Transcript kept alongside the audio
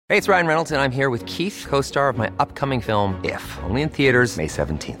Hey, it's Ryan Reynolds, and I'm here with Keith, co-star of my upcoming film, If, only in theaters May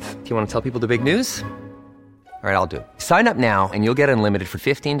 17th. Do you want to tell people the big news? All right, I'll do it. Sign up now and you'll get unlimited for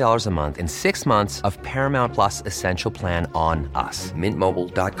 $15 a month and 6 months of Paramount Plus Essential Plan on us.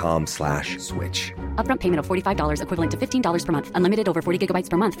 MintMobile.com/switch. Upfront payment of $45 equivalent to $15 per month. Unlimited over 40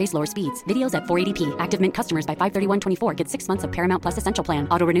 gigabytes per month. Face lower speeds. Videos at 480p. Active Mint customers by 531.24 get 6 months of Paramount Plus Essential Plan.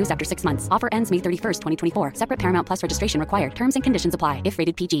 Auto renews after 6 months. Offer ends May 31st, 2024. Separate Paramount Plus registration required. Terms and conditions apply if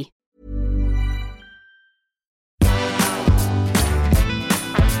rated PG.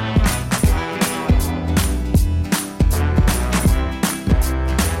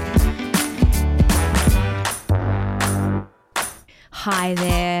 Hi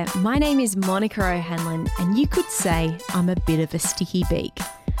there, my name is Monica O'Hanlon and you could say I'm a bit of a sticky beak.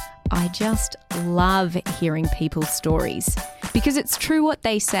 I just love hearing people's stories because it's true what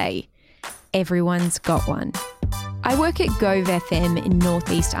they say, everyone's got one. I work at Gove FM in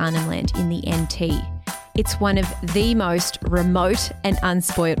northeast Arnhem Land in the NT. It's one of the most remote and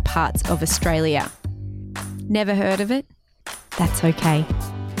unspoilt parts of Australia. Never heard of it? That's okay.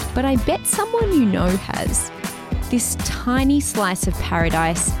 But I bet someone you know has. This tiny slice of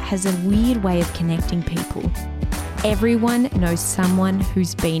paradise has a weird way of connecting people. Everyone knows someone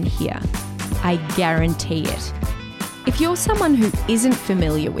who's been here. I guarantee it. If you're someone who isn't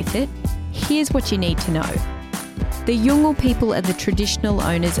familiar with it, here's what you need to know. The Yolngu people are the traditional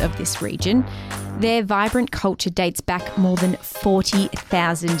owners of this region. Their vibrant culture dates back more than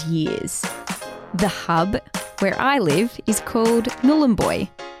 40,000 years. The hub, where I live, is called Nhulunbuy,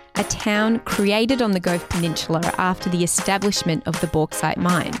 a town created on the Gove Peninsula after the establishment of the bauxite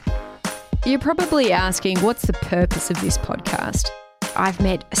mine. You're probably asking, what's the purpose of this podcast? I've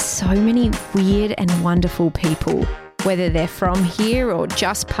met so many weird and wonderful people, whether they're from here or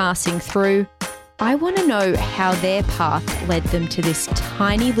just passing through. I want to know how their path led them to this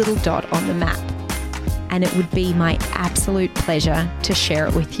tiny little dot on the map. And it would be my absolute pleasure to share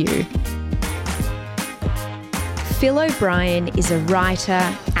it with you. Phil O'Brien is a writer,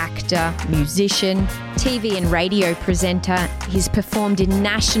 actor, musician, TV and radio presenter. He's performed in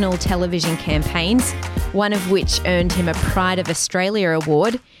national television campaigns, one of which earned him a Pride of Australia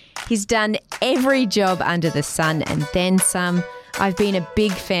award. He's done every job under the sun and then some. I've been a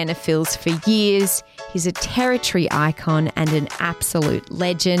big fan of Phil's for years. He's a territory icon and an absolute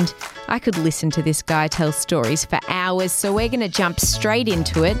legend. I could listen to this guy tell stories for hours, so we're going to jump straight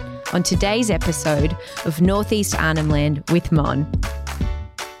into it on today's episode of Northeast Arnhem Land with Mon.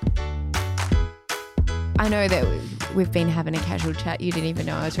 I know that we've been having a casual chat. You didn't even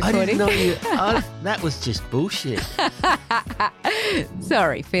know I was recording. I didn't know you. That was just bullshit.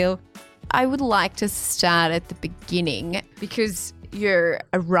 Sorry, Phil. I would like to start at the beginning because you're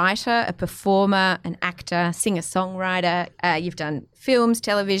a writer, a performer, an actor, singer-songwriter. You've done films,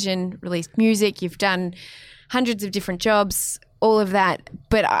 television, released music. You've done hundreds of different jobs, all of that.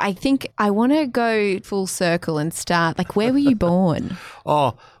 But I think I want to go full circle and start, like, where were you born?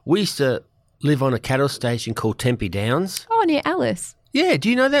 Oh, we used to live on a cattle station called Tempe Downs. Oh, near Alice. Yeah, do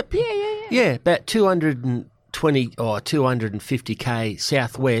you know that? Yeah. Yeah, about 220 or 250k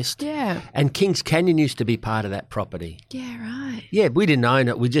southwest. Yeah. And Kings Canyon used to be part of that property. Yeah, right. Yeah, we didn't own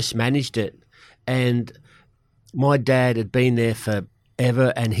it. We just managed it. And my dad had been there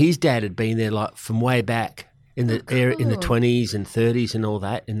forever, and his dad had been there like from way back in the area, in the 20s and 30s and all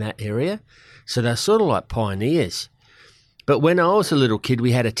that, in that area. So they're sort of like pioneers. But when I was a little kid,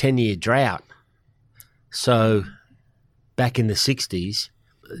 we had a 10-year drought. So back in the 60s,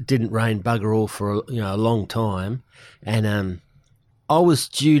 it didn't rain bugger all for a long time. And I was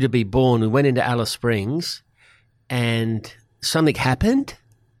due to be born. We went into Alice Springs and something happened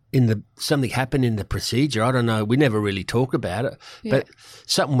in the procedure. I don't know. We never really talked about it. Yeah. But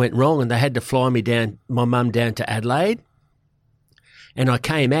something went wrong and they had to fly me down, my mum down to Adelaide. And I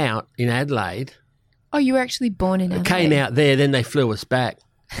came out in Adelaide. Oh, you were actually born in Adelaide? I came out there, then they flew us back.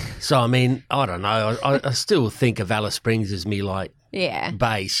 So, I mean, I don't know. I still think of Alice Springs as me, like,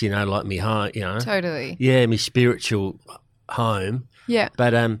 base, like me home, Totally. Yeah, me spiritual home. Yeah.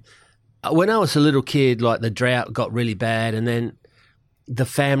 But when I was a little kid, like, the drought got really bad and then the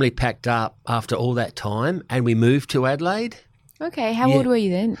family packed up after all that time and we moved to Adelaide. Okay. How old were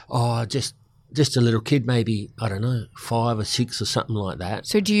you then? Oh, just a little kid, maybe, I don't know, 5 or 6 or something like that.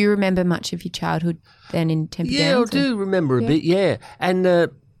 So do you remember much of your childhood then in Tempe Downs? Yeah, I do remember a bit, yeah. And,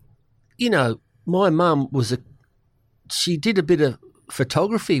 my mum she did a bit of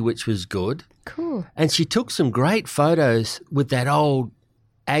photography, which was good. Cool. And she took some great photos with that old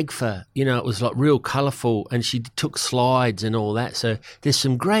Agfa, it was like real colourful, and she took slides and all that. So there's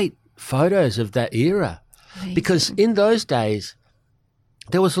some great photos of that era. Amazing. Because in those days,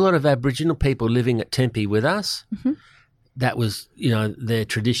 there was a lot of Aboriginal people living at Tempe with us. Mm-hmm. That was, their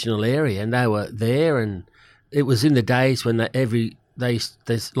traditional area, and they were there, and it was in the days when they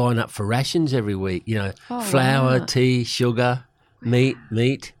line up for rations every week, flour, wow. tea, sugar,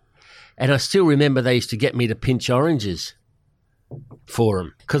 meat. And I still remember they used to get me to pinch oranges for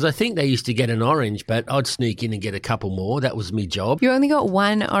them, because I think they used to get an orange, but I'd sneak in and get a couple more. That was my job. You only got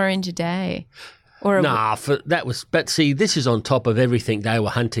one orange a day? But see, this is on top of everything they were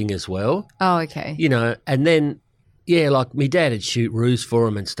hunting as well. Oh, okay. And then, like my dad would shoot roos for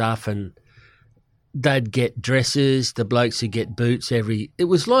them and stuff, and they'd get dresses, the blokes would get boots it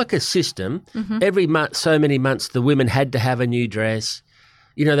was like a system. Mm-hmm. Every month, so many months, the women had to have a new dress.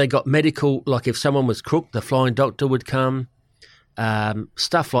 They got medical, like if someone was crook, the flying doctor would come,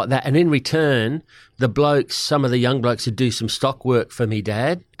 stuff like that. And in return, some of the young blokes would do some stock work for me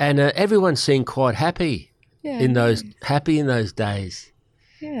dad, and everyone seemed quite happy in those days.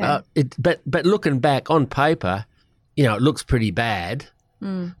 Yeah. But looking back on paper, it looks pretty bad.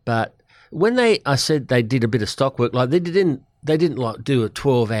 Mm. But when I said they did a bit of stock work, like they didn't like do a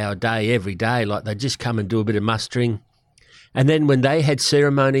 12-hour day every day. Like they'd just come and do a bit of mustering. And then when they had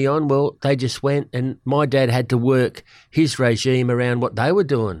ceremony on, well, they just went, and my dad had to work his regime around what they were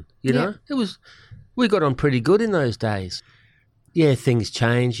doing. We got on pretty good in those days. Yeah, things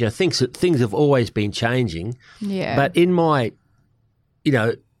change. Things have always been changing. Yeah. But in my,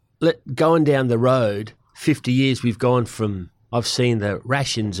 going down the road, 50 years, we've gone from, I've seen the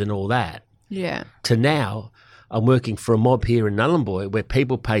rations and all that. Yeah. To now, I'm working for a mob here in Nhulunbuy where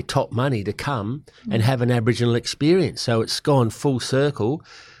people pay top money to come and have an Aboriginal experience. So it's gone full circle,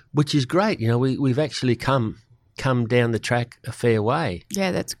 which is great. We've actually come down the track a fair way.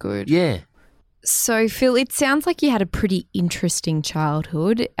 Yeah, that's good. Yeah. So, Phil, it sounds like you had a pretty interesting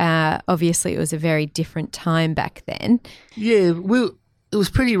childhood. Obviously, it was a very different time back then. Yeah, it was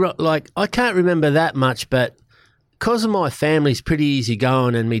pretty, I can't remember that much, but because of my family's pretty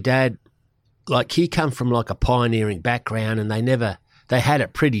easygoing, and my dad, he come from a pioneering background, and they had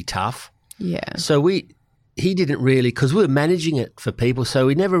it pretty tough. Yeah. So he didn't really, because we were managing it for people, so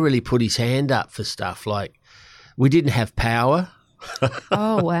he never really put his hand up for stuff. We didn't have power.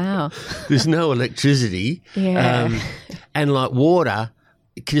 Oh, wow. There's no electricity. Yeah. And water,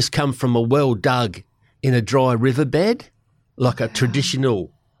 it could just come from a well dug in a dry riverbed, a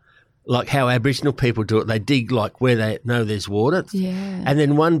traditional, how Aboriginal people do it. They dig where they know there's water. Yeah. And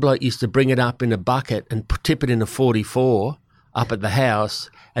then one bloke used to bring it up in a bucket and tip it in a 44 up at the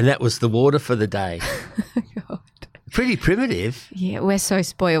house, and that was the water for the day. God. Pretty primitive. Yeah, we're so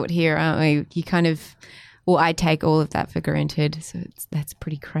spoiled here, aren't we? You kind of... Well, I take all of that for granted, so that's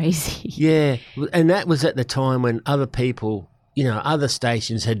pretty crazy. Yeah, and that was at the time when other people, other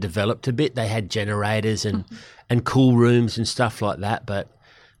stations had developed a bit. They had generators and cool rooms and stuff like that, but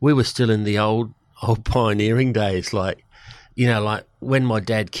we were still in the old pioneering days. When my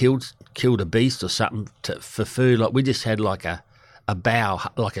dad killed a beast or something for food, we just had a bough,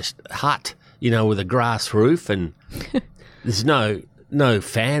 a hut, with a grass roof, and there's no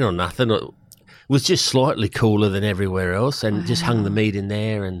fan or nothing. It was just slightly cooler than everywhere else, and just hung the meat in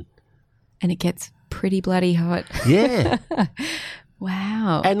there. And it gets pretty bloody hot. Yeah.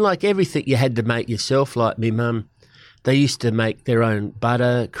 Wow. And everything you had to make yourself. Me mum, they used to make their own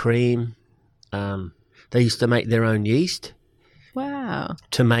butter, cream. They used to make their own yeast. Wow.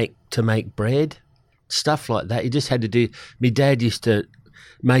 To make bread, stuff like that. You just had to do. My dad used to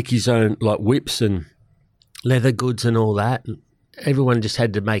make his own whips and leather goods and all that. And everyone just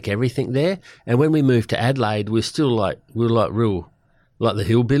had to make everything there. And when we moved to Adelaide, we were still real the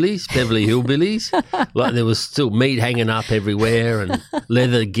hillbillies, Beverly Hillbillies. There was still meat hanging up everywhere and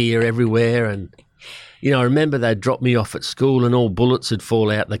leather gear everywhere. And I remember they'd drop me off at school and all bullets would fall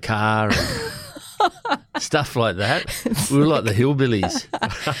out the car and stuff like that. We were like the hillbillies.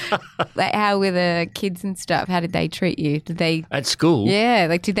 How were the kids and stuff? How did they treat you? Did they at school?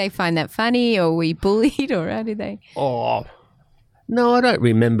 Yeah, did they find that funny, or were you bullied, or how did they? Oh, no, I don't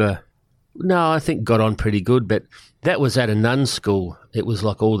remember. No, I think got on pretty good, but that was at a nun school. It was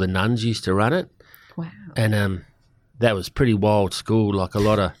all the nuns used to run it. Wow. And that was pretty wild school. A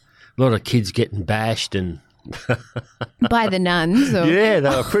lot of kids getting bashed and by the nuns. Or? Yeah, they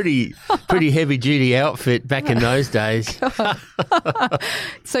were pretty heavy duty outfit back in those days.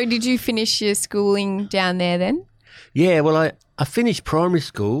 So did you finish your schooling down there then? Yeah, well, I finished primary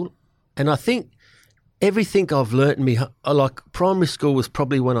school, and I think everything I've learnt in primary school was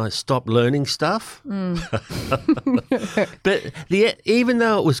probably when I stopped learning stuff. But even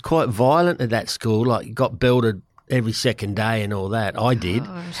though it was quite violent at that school, got belted every second day and all that, I did.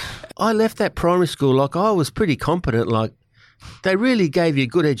 God. I left that primary school I was pretty competent. they really gave you a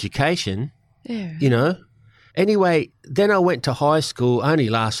good education, Yeah. you know. Anyway, then I went to high school, only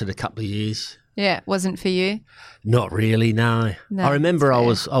lasted a couple of years. Yeah, wasn't for you? Not really, no. No, I remember I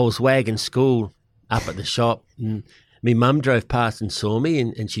that's was wagging school up at the shop, and my mum drove past and saw me,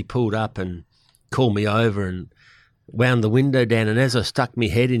 and she pulled up and called me over and wound the window down. And as I stuck my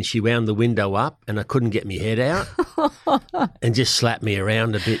head in, she wound the window up, and I couldn't get my head out, and just slapped me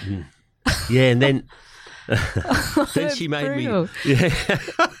around a bit. And and then then she made brutal. me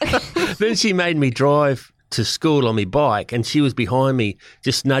then she made me drive to school on my bike, and she was behind me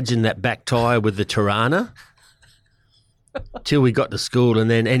just nudging that back tyre with the Tirana till we got to school. And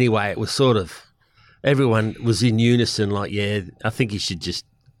then anyway, it was sort of, everyone was in unison, like, yeah, I think you should just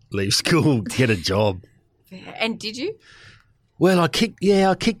leave school, get a job. And did you? Well, I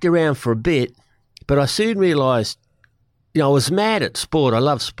kicked around for a bit, but I soon realised, I was mad at sport. I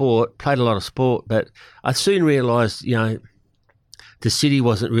love sport, played a lot of sport, but I soon realised, the city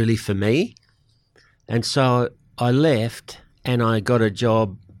wasn't really for me. And so I left and I got a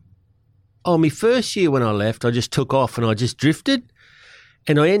job. Oh, my first year when I left, I just took off and I just drifted,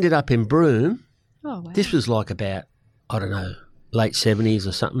 and I ended up in Broome. Oh, wow. This was like about, I don't know, late 70s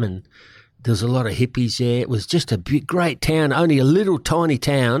or something, and there was a lot of hippies there. It was just a great town, only a little tiny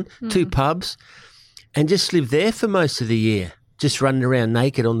town, 2 pubs, and just lived there for most of the year, just running around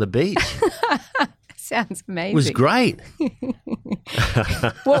naked on the beach. Sounds amazing. It was great.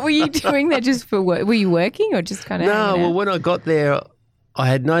 What were you doing there just for work? Were you working or just kind of No, well, when I got there, I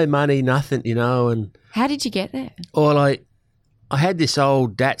had no money, nothing, and... How did you get there? Well, I had this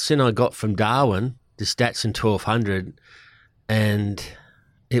old Datsun I got from Darwin, this Datsun 1200, and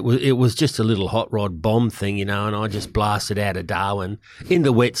it was just a little hot rod bomb thing, and I just blasted out of Darwin in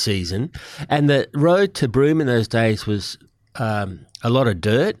the wet season. And the road to Broome in those days was a lot of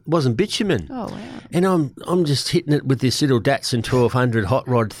dirt. It wasn't bitumen. Oh, wow. And I'm just hitting it with this little Datsun 1200 hot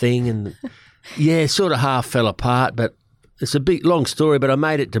rod thing, and sort of half fell apart. But it's a big long story. But I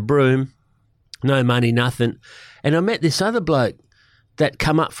made it to Broome, no money, nothing, and I met this other bloke that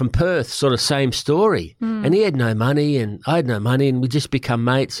come up from Perth, sort of same story, and he had no money and I had no money, and we just become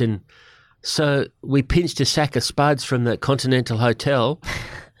mates. And so we pinched a sack of spuds from the Continental Hotel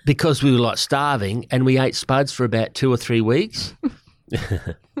because we were like starving, and we ate spuds for about 2 or 3 weeks.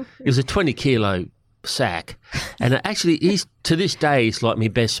 It was a 20-kilo sack, and actually he's, to this day, he's like my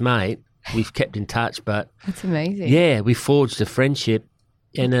best mate. We've kept in touch, but That's amazing. yeah, we forged a friendship,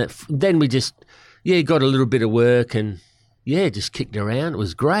 and then we just got a little bit of work and just kicked around. It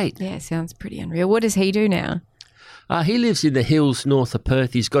was great. Yeah, sounds pretty unreal. What does he do now? He lives in the hills north of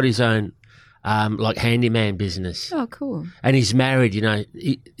Perth. He's got his own like handyman business. Oh, cool. And he's married,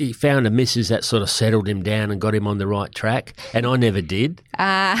 he found a missus that sort of settled him down and got him on the right track, and I never did.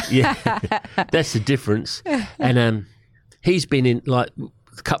 Yeah, that's the difference. And he's been in like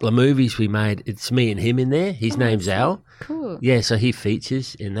a couple of movies we made. It's me and him in there. His name's Al. Cool. Yeah, so he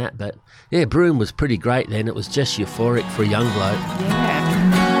features in that. But yeah, Broome was pretty great then. It was just euphoric for a young bloke. Yeah.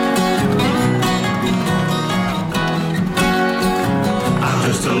 I'm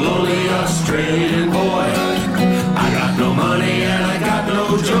just a lonely Australian boy. I got no money and I got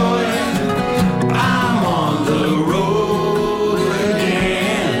no joy. I'm on the road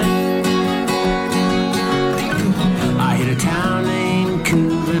again. I hit a town named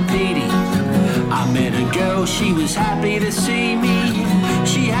Coolapedy. I met a girl, she was happy to see me.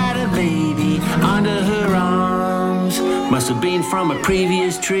 She had a baby under her arms. Must have been from a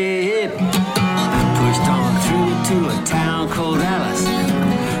previous trip. Pushed on through to a town called Alice.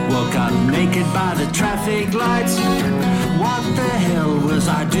 Woke up naked by the traffic lights. What the hell was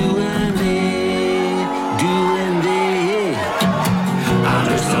I doing there? I'm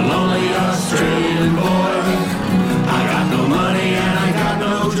just a lonely Australian boy. I got no money and I got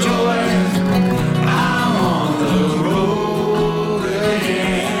no joy. I'm on the road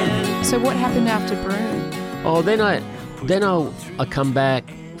again. So what happened after Broome? Oh, then I come back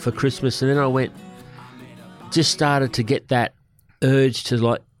for Christmas, and then I just started to get that urge to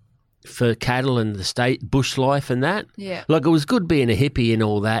like for cattle and the state bush life and that. Yeah. Like, it was good being a hippie and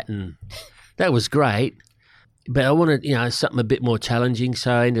all that, and that was great. But I wanted, something a bit more challenging,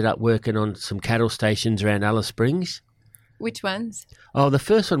 so I ended up working on some cattle stations around Alice Springs. Which ones? Oh, the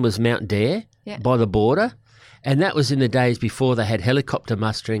first one was Mount Dare by the border, and that was in the days before they had helicopter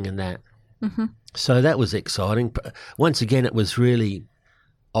mustering and that. Mm-hmm. So that was exciting. Once again, it was really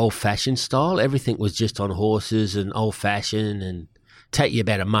old-fashioned style. Everything was just on horses and old-fashioned, and take you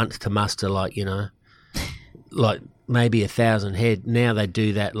about a month to muster, like maybe 1,000 head. Now they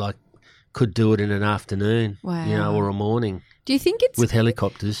do that, like, could do it in an afternoon, Wow. or a morning. Do you think it's with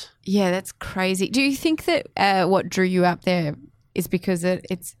helicopters. Yeah, that's crazy. Do you think that what drew you up there is because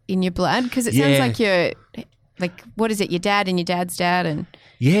it's in your blood? Because it sounds like you're like, what is it? Your dad and your dad's dad and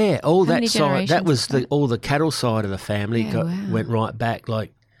all how many that side. That was generations? all the cattle side of the family went right back.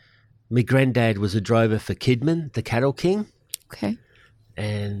 Like my granddad was a drover for Kidman, the cattle king, Okay.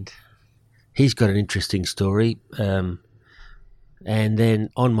 and he's got an interesting story. And then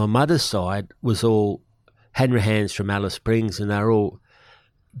on my mother's side was all Hanrahans from Alice Springs, and they're all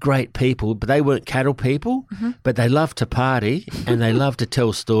great people, but they weren't cattle people, but they loved to party and they loved to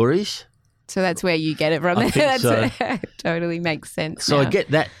tell stories. So that's where you get it from. I think so. Totally makes sense. So now. I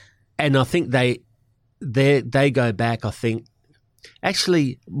get that, and I think they go back. I think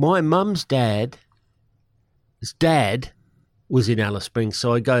actually my mum's dad's dad was in Alice Springs,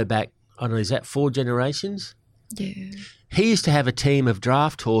 so I go back. I don't know, is that 4 generations? Yeah. He used to have a team of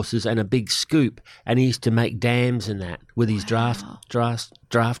draft horses and a big scoop, and he used to make dams and that with his draft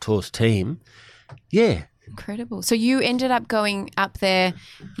horse team. Yeah. Incredible. So you ended up going up there.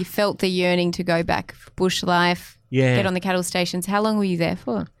 You felt the yearning to go back, bush life, get on the cattle stations. How long were you there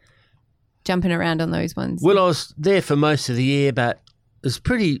for? Jumping around on those ones? Well, I was there for most of the year, but it was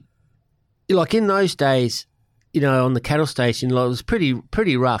pretty, like in those days, you know, on the cattle station, like, it was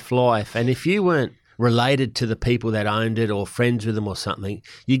pretty rough life. And if you weren't related to the people that owned it or friends with them or something,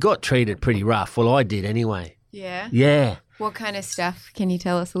 you got treated pretty rough. Well, I did anyway. Yeah. Yeah. What kind of stuff? Can you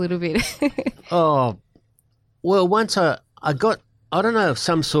tell us a little bit? Oh, well, once I got, I don't know,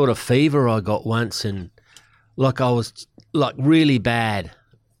 some sort of fever I got once, and like I was like really bad.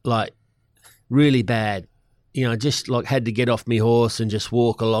 You know, just like had to get off my horse and just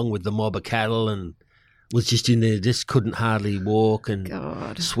walk along with the mob of cattle, and was just in there, just couldn't hardly walk, and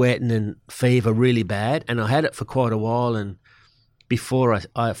sweating and fever really bad. And I had it for quite a while, and before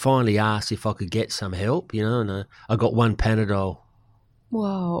I finally asked if I could get some help, you know, and I got 1 Panadol.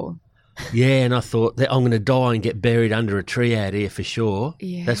 Whoa. Yeah, and I thought that I'm going to die and get buried under a tree out here for sure.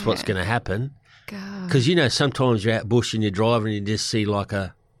 Yeah. That's what's going to happen. God. Because, you know, sometimes you're out bush and you're driving and you just see like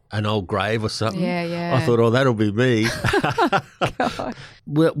an old grave or something. Yeah, yeah. I thought, oh, that'll be me. God.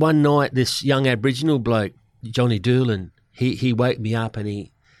 Well, one night, this young Aboriginal bloke, Johnny Doolan, he woke me up and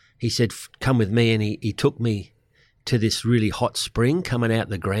he said, come with me, and he took me to this really hot spring coming out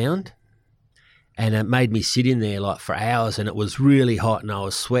the ground. And it made me sit in there like for hours, and it was really hot and I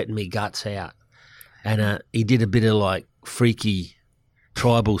was sweating me guts out. And he did a bit of like freaky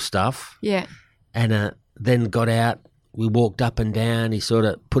tribal stuff. Yeah. And then got out, we walked up and down, he sort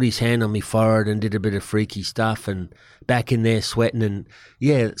of put his hand on my forehead and did a bit of freaky stuff, and back in there sweating, and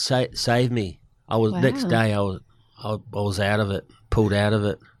yeah, it saved me. Next day I was out of it, pulled out of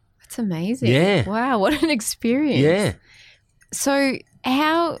it. That's amazing. Yeah. Wow, what an experience. Yeah. So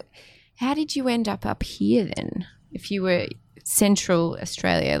how did you end up here then? If you were Central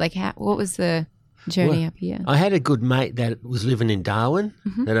Australia, like what was the journey up here? I had a good mate that was living in Darwin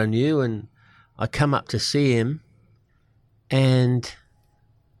that I knew, and I come up to see him, and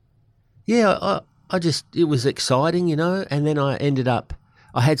yeah, it was exciting, you know, and then I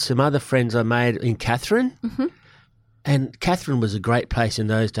had some other friends I made in Katherine, and Katherine was a great place in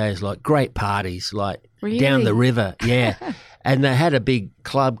those days, like great parties, like down the river, yeah. And they had a big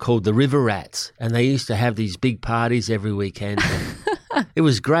club called the River Rats, and they used to have these big parties every weekend. It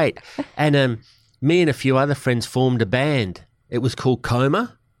was great. And me and a few other friends formed a band. It was called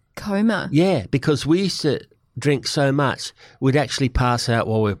Coma. Coma? Yeah, because we used to drink so much, we'd actually pass out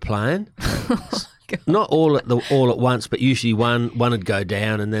while we were playing. Not all at once, but usually one would go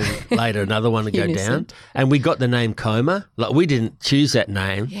down, and then later another one would go down. And we got the name Coma. Like, we didn't choose that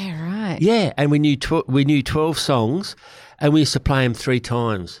name. Yeah, right. Yeah, and we knew 12 songs, and we used to play them 3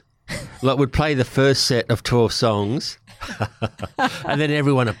 times. Like, we'd play the first set of 12 songs, and then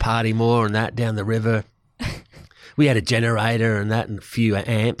everyone would party more and that down the river. We had a generator and that, and a few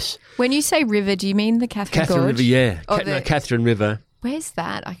amps. When you say river, do you mean the Katherine Gorge? River, yeah. Oh, Katherine River. Where's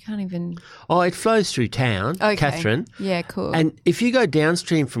that? I can't even... Oh, it flows through town, okay. Katherine. Yeah, cool. And if you go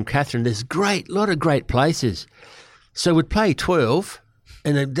downstream from Katherine, there's a lot of great places. So we'd play 12,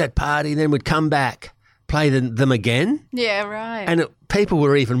 and then that party, then we'd come back, play them again. Yeah, right. And people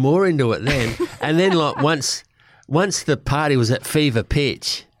were even more into it then. And then like once the party was at fever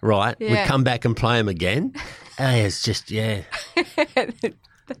pitch, right, we'd come back and play them again. Hey, it's just, yeah.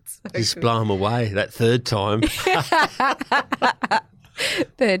 That's so just cool. blow them away that third time.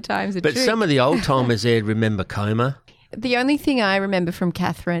 Third time's a But trick. some of the old timers there remember Coma. The only thing I remember from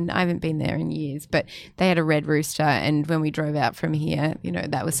Katherine, I haven't been there in years, but they had a red rooster, and when we drove out from here, you know,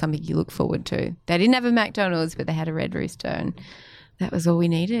 that was something you look forward to. They didn't have a McDonald's, but they had a red rooster, and that was all we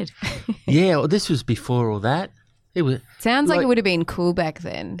needed. Yeah, well, this was before all that. It was Sounds like it would have been cool back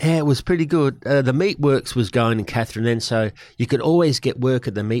then. Yeah, it was pretty good. The Meatworks was going in Katherine then, so you could always get work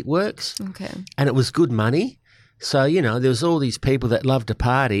at the Meatworks. Okay. And it was good money. So, there was all these people that loved to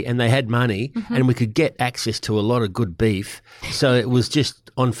party and they had money and we could get access to a lot of good beef. So it was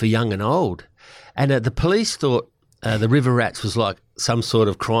just on for young and old. And the police thought the River Rats was like some sort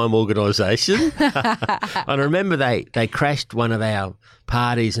of crime organisation. And I remember they crashed one of our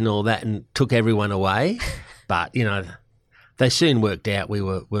parties and all that and took everyone away. But, they soon worked out we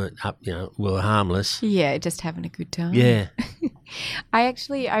weren't up, we were harmless. Yeah, just having a good time. Yeah. I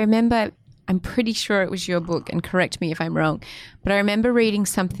remember, I'm pretty sure it was your book, and correct me if I'm wrong, but I remember reading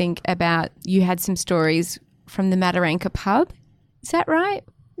something about you had some stories from the Mataranka pub. Is that right?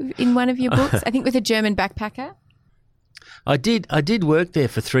 In one of your books? I think with a German backpacker? I did work there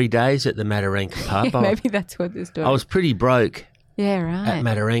for 3 days at the Mataranka pub. Yeah, maybe that's what the story I was pretty broke Yeah, right. at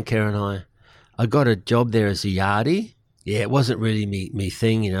Mataranka, and I got a job there as a yardie. Yeah, it wasn't really me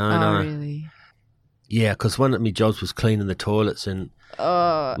thing, Really? Yeah, because one of my jobs was cleaning the toilets, and it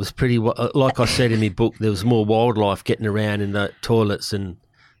was pretty. Like I said in my book, there was more wildlife getting around in the toilets than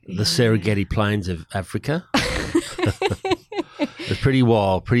the Serengeti Plains of Africa. It was pretty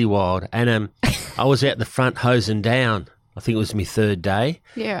wild. And I was out the front hosing down. I think it was my 3rd day.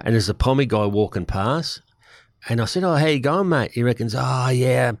 Yeah. And there's a pommy guy walking past. And I said, "Oh, how you going, mate?" He reckons, "Oh,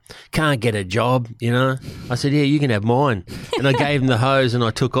 yeah, can't get a job, I said, "Yeah, you can have mine." And I gave him the hose and I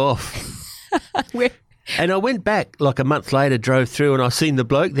took off. And I went back like a month later, drove through, and I seen the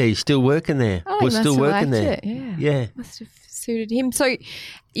bloke there. He's still working there. Oh, he was must still have working liked there. it, Yeah. Must have suited him. So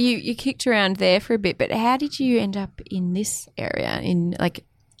you kicked around there for a bit, but how did you end up in this area, in like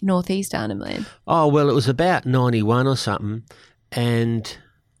northeast Arnhem Land? Oh, well, it was about 91 or something, and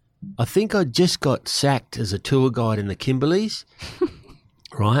I think I just got sacked as a tour guide in the Kimberleys,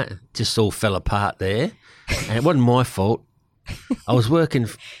 right? Just all fell apart there, and it wasn't my fault. I was working,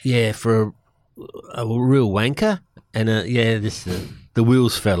 for a real wanker, and the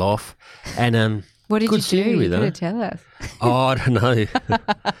wheels fell off, and What did good you do? scenery, You though. gotta tell us. Oh, I don't know.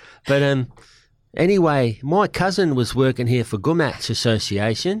 But anyway, my cousin was working here for Gumats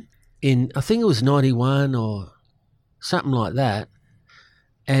Association in, I think it was 91 or something like that.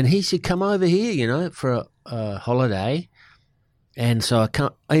 And he said, "Come over here, for a holiday." And so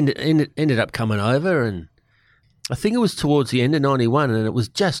I ended up coming over, and I think it was towards the end of 91, and it was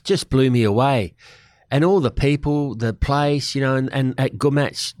just blew me away. And all the people, the place, and at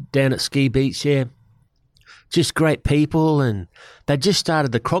Gumats down at Ski Beach there, just great people, and they just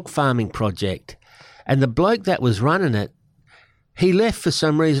started the croc farming project. And the bloke that was running it, he left for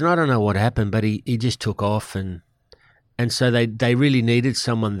some reason. I don't know what happened, but he just took off, and so they really needed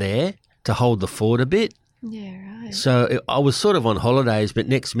someone there to hold the fort a bit. Yeah, right. So I was sort of on holidays, but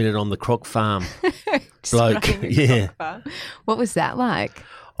next minute on the croc farm bloke. Yeah. What was that like?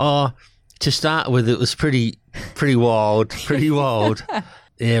 Oh, to start with, it was pretty wild, Yeah,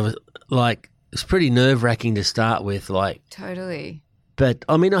 it was pretty nerve-wracking to start with, Totally. But,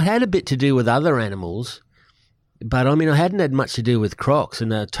 I mean, I had a bit to do with other animals, but, I mean, I hadn't had much to do with crocs,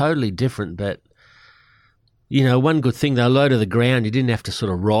 and they're totally different, but, one good thing, they're low to the ground. You didn't have to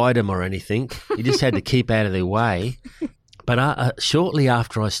sort of ride them or anything. You just had to keep out of their way. But shortly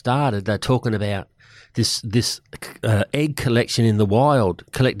after I started, they're talking about this egg collection in the wild,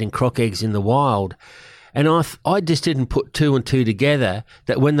 collecting croc eggs in the wild. And I just didn't put 2 and 2 together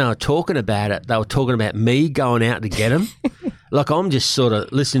that when they were talking about it, they were talking about me going out to get them. I'm just sort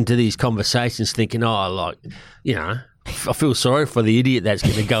of listening to these conversations thinking, I feel sorry for the idiot that's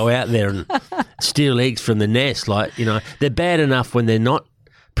going to go out there and steal eggs from the nest. They're bad enough when they're not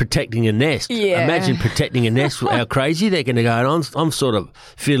protecting a nest. Yeah. Imagine protecting a nest, how crazy they're going to go. And I'm sort of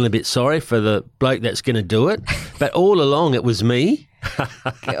feeling a bit sorry for the bloke that's going to do it. But all along it was me.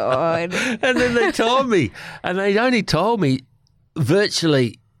 God. And then they told me, and they only told me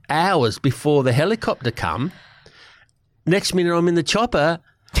virtually hours before the helicopter come. Next minute I'm in the chopper.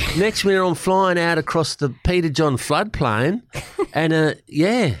 Next minute I'm flying out across the Peter John floodplain. And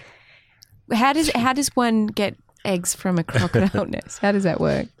yeah. How does one get eggs from a crocodile nest? How does that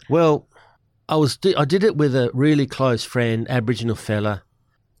work? Well, I did it with a really close friend, Aboriginal fella.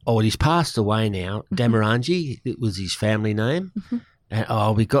 Oh, he's passed away now. Damarangi, it was his family name.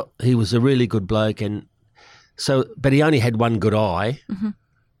 And he was a really good bloke, and so, but he only had one good eye,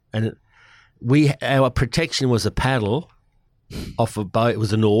 and our protection was a paddle off a boat. It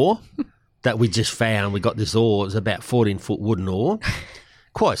was an oar that we just found. We got this oar. It was about 14-foot wooden oar,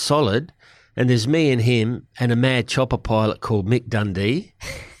 quite solid. And there's me and him and a mad chopper pilot called Mick Dundee,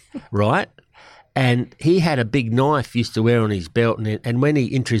 right? And he had a big knife he used to wear on his belt, and when he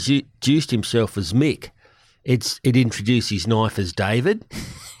introduced himself as Mick, it introduced his knife as David.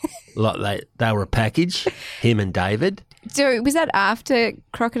 Like they were a package, him and David. So was that after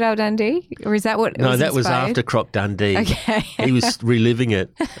Crocodile Dundee, or is that what? No, that was after Croc Dundee. Okay. He was reliving it,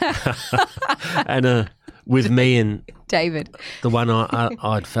 and with me and David, the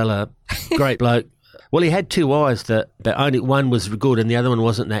one-eyed fella, great bloke. Well, he had two eyes that only one was good and the other one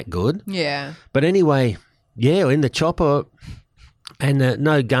wasn't that good. Yeah. But anyway, yeah, in the chopper, and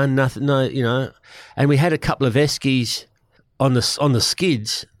no gun, nothing, no, you know, and we had a couple of eskies on the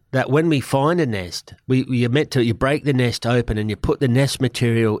skids. That when we find a nest, you break the nest open and you put the nest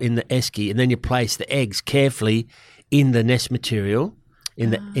material in the esky, and then you place the eggs carefully in the nest material in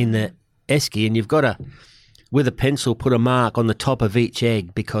the esky, and you've got to, with a pencil, put a mark on the top of each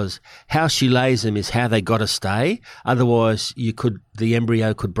egg, because how she lays them is how they got to stay. Otherwise, the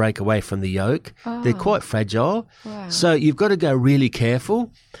embryo could break away from the yolk. Oh. They're quite fragile, so you've got to go really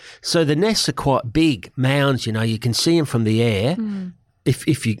careful. So the nests are quite big mounds. You know, you can see them from the air. Mm.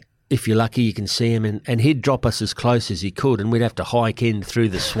 If you're lucky, you can see him, and he'd drop us as close as he could, and we'd have to hike in through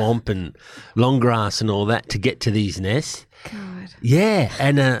the swamp and long grass and all that to get to these nests. God. Yeah,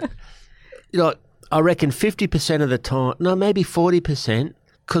 and I reckon 50% of the time, no, maybe 40%,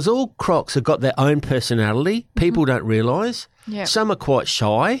 because all crocs have got their own personality. People don't realise. Yep. Some are quite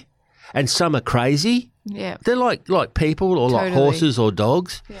shy, and some are crazy. Yeah, they're like people, or like horses or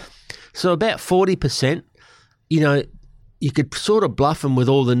dogs. Yep. So about 40%, you know, you could sort of bluff them with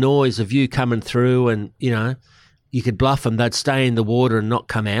all the noise of you coming through, and, you know, you could bluff them. They'd stay in the water and not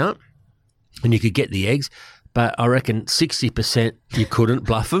come out, and you could get the eggs. But I reckon 60% you couldn't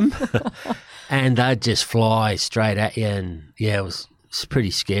bluff them, and they'd just fly straight at you. And, yeah, it's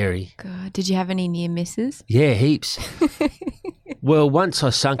pretty scary. God, did you have any near misses? Yeah, heaps. Well, once I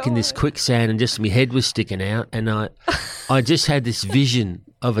sunk in this quicksand and just my head was sticking out, and I just had this vision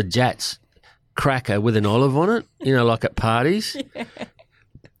of a Jats cracker with an olive on it, you know, like at parties. Yeah.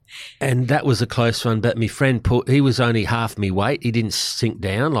 And that was a close one, but my friend he was only half me weight. He didn't sink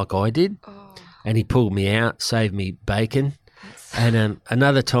down like I did. Oh. And he pulled me out, saved me bacon. And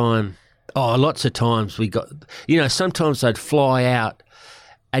another time, lots of times we got, you know, sometimes they'd fly out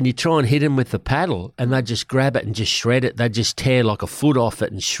and you try and hit them with the paddle and they'd just grab it and just shred it. They'd just tear like a foot off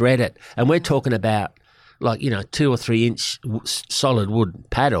it and shred it. And we're talking about like, you know, 2 or 3 inch solid wood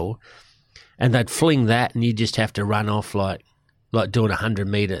paddle. And they'd fling that, and you just have to run off like doing a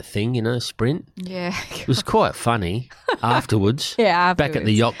 100-metre thing, you know, sprint. Yeah. It was quite funny afterwards. Yeah, afterwards. Back at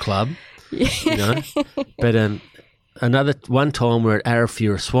the yacht club, you know. But one time we're at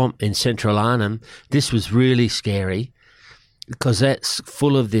Arafura Swamp in Central Arnhem. This was really scary because that's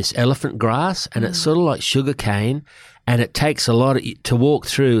full of this elephant grass, and it's sort of like sugar cane, and it takes a lot to walk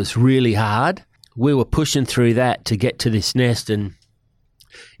through. It's really hard. We were pushing through that to get to this nest, and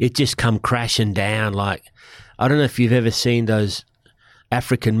it just come crashing down. Like, I don't know if you've ever seen those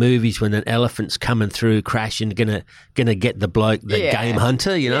African movies when an elephant's coming through, crashing, gonna get the bloke, the game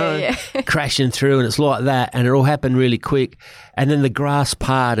hunter, you know, crashing through, and it's like that, and it all happened really quick. And then the grass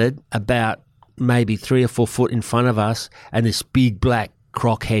parted about maybe 3 or 4 foot in front of us, and this big black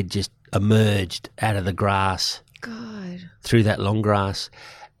croc head just emerged out of the grass. God. Through that long grass.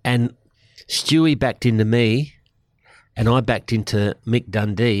 And Stewie backed into me, and I backed into Mick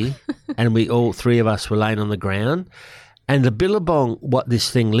Dundee, and all 3 of us were laying on the ground. And the billabong, what this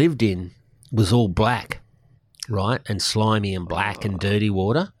thing lived in, was all black, right, and slimy and black and dirty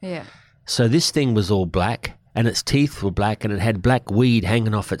water. Yeah. So this thing was all black, and its teeth were black, and it had black weed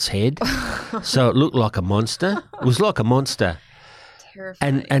hanging off its head. So it looked like a monster. It was like a monster.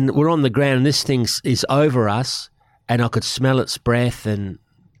 Terrifying. And we're on the ground, and this thing is over us, and I could smell its breath, and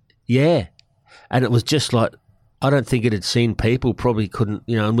yeah. And it was just like, I don't think it had seen people, probably couldn't,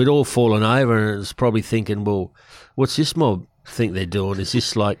 you know, and we'd all fallen over, and it was probably thinking, well, what's this mob think they're doing? Is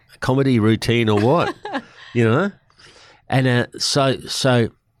this like a comedy routine or what? You know? And so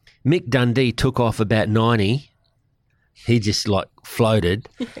Mick Dundee took off about 90. He just like floated.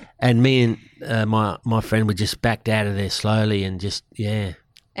 And me and my friend were just backed out of there slowly and just, yeah.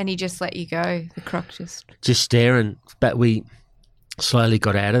 And he just let you go, the croc just staring. But we slowly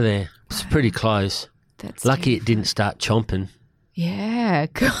got out of there. It's pretty close. That's lucky it didn't start chomping. Yeah,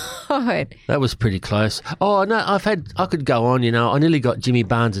 God. That was pretty close. Oh, no, I could go on, you know. I nearly got Jimmy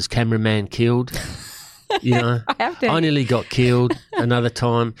Barnes' cameraman killed, you know. I nearly got killed another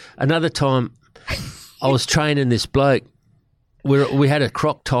time. Another time I was training this bloke. We had a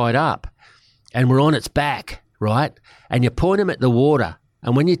croc tied up and we're on its back, right? And you point him at the water,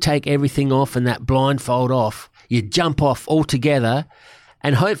 and when you take everything off and that blindfold off, you jump off altogether.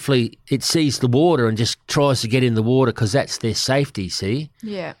 And hopefully it sees the water and just tries to get in the water because that's their safety, see?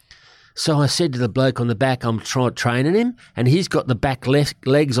 Yeah. So I said to the bloke on the back, I'm training him, and he's got the back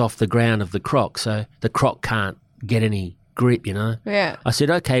legs off the ground of the croc, so the croc can't get any grip, you know. Yeah. I said,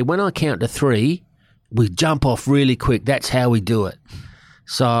 okay, when I count to 3, we jump off really quick. That's how we do it.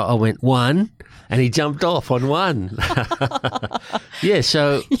 So I went 1, and he jumped off on 1. Yeah,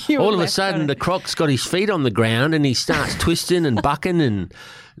 so all of a sudden the croc's got his feet on the ground and he starts twisting and bucking and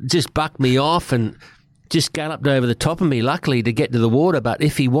just bucked me off and just galloped over the top of me, luckily, to get to the water. But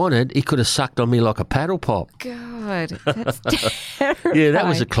if he wanted, he could have sucked on me like a paddle pop. God, that's terrifying. Yeah, that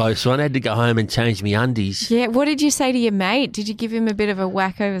was a close one. I had to go home and change my undies. Yeah, what did you say to your mate? Did you give him a bit of a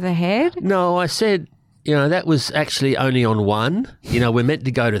whack over the head? No, I said, you know, that was actually only on 1. You know, we're meant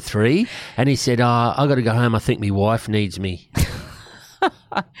to go to 3. And he said, I got to go home. I think my wife needs me.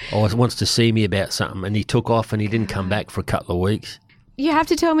 Or wants to see me about something. And he took off and he didn't come back for a couple of weeks. You have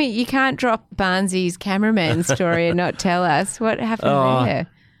to tell me, you can't drop Barnsley's cameraman story and not tell us. What happened there?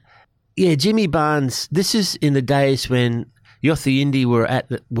 Yeah, Jimmy Barnes, this is in the days when Yothu Yindi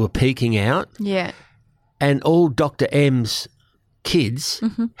were peaking out. Yeah. And all Dr. M's kids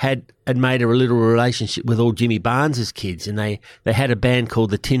had made a little relationship with all Jimmy Barnes's kids, and they had a band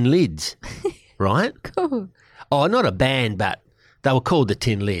called the Tin Lids, right? Cool. Oh, not a band, but they were called the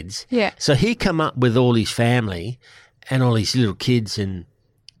Tin Lids. Yeah. So he come up with all his family and all his little kids, and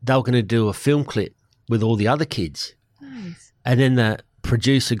they were going to do a film clip with all the other kids. Nice. And then the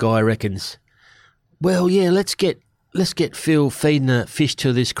producer guy reckons, well, yeah, let's get Phil feeding a fish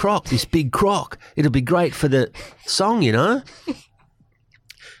to this croc, this big croc. It'll be great for the song, you know.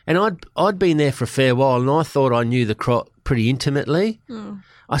 And I'd been there for a fair while, and I thought I knew the croc pretty intimately.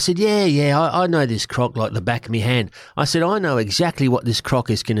 I said, yeah, I know this croc like the back of my hand. I said, I know exactly what this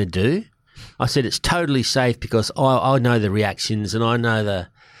croc is going to do. I said, it's totally safe because I know the reactions and I know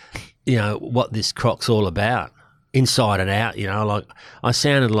what this croc's all about, inside and out, you know. Like I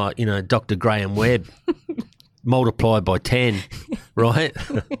sounded like, you know, Dr. Graham Webb multiplied by 10, right?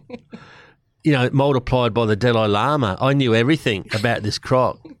 You know, multiplied by the Dalai Lama. I knew everything about this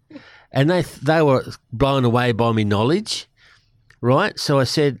croc. And they were blown away by my knowledge, right? So I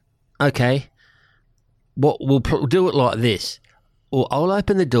said, okay, we'll do it like this. Well, I'll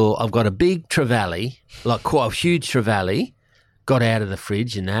open the door. I've got a big trevally, like quite a huge trevally, got out of the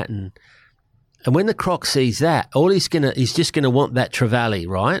fridge and that. And when the croc sees that, he's just gonna want that trevally,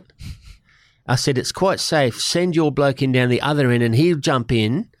 right? I said, it's quite safe. Send your bloke in down the other end and he'll jump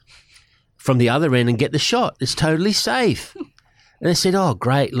in from the other end and get the shot. It's totally safe. And they said, oh,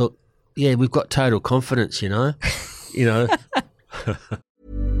 great. Look, yeah, we've got total confidence, you know.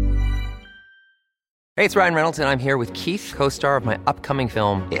 Hey, it's Ryan Reynolds, and I'm here with Keith, co-star of my upcoming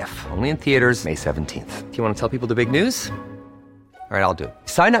film, If, only in theaters May 17th. Do you want to tell people the big news? All right, I'll do it.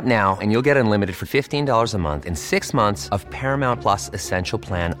 Sign up now and you'll get unlimited for $15 a month and 6 months of Paramount Plus Essential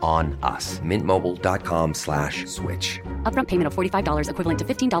Plan on us. MintMobile.com/switch. Upfront payment of $45 equivalent to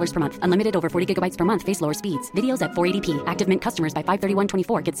 $15 per month. Unlimited over 40 gigabytes per month. Face lower speeds. Videos at 480p. Active Mint customers by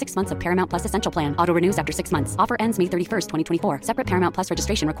 531.24 get 6 months of Paramount Plus Essential Plan. Auto renews after 6 months. Offer ends May 31st, 2024. Separate Paramount Plus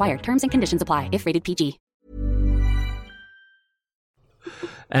registration required. Terms and conditions apply if rated PG.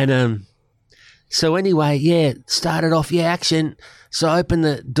 And so anyway, yeah, started off, action. So I opened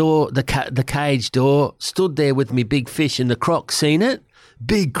the door, the cage door, stood there with me big fish, and the croc seen it,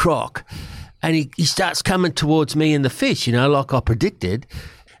 big croc. And he starts coming towards me and the fish, you know, like I predicted.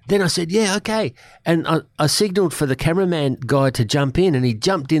 Then I said, yeah, okay. And I signalled for the cameraman guy to jump in, and he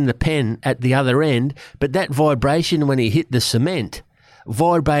jumped in the pen at the other end, but that vibration when he hit the cement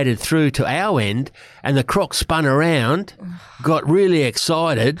vibrated through to our end, and the croc spun around, got really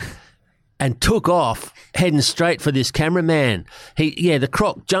excited, and took off, heading straight for this cameraman. The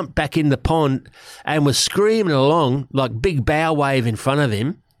croc jumped back in the pond and was screaming along like big bow wave in front of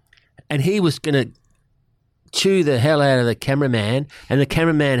him, and he was going to chew the hell out of the cameraman, and the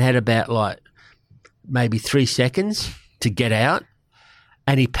cameraman had about like maybe 3 seconds to get out,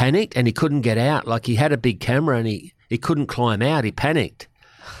 and he panicked and he couldn't get out. Like he had a big camera and he couldn't climb out. He panicked.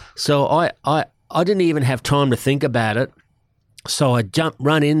 So I didn't even have time to think about it. So I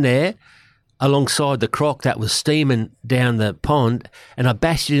run in there alongside the croc that was steaming down the pond, and I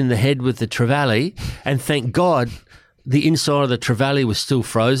bashed it in the head with the trevally, and thank God the inside of the trevally was still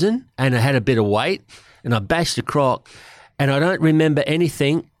frozen and it had a bit of weight, and I bashed the croc, and I don't remember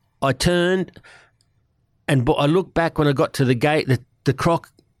anything. I turned and I looked back when I got to the gate, the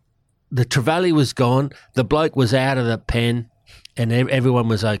croc, the trevally was gone, the bloke was out of the pen, and everyone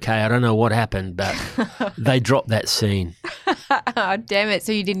was okay. I don't know what happened, but they dropped that scene. Oh, damn it.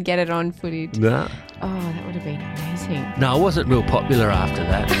 So you didn't get it on footage? No. Oh, that would have been amazing. No, I wasn't real popular after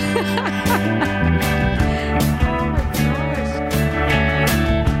that.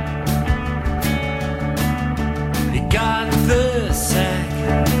 sack.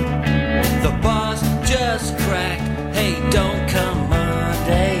 The boss just cracked. Hey, don't come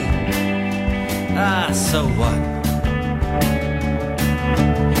Monday. Ah, so what?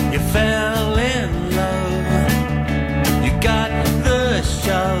 You fell in love. You got the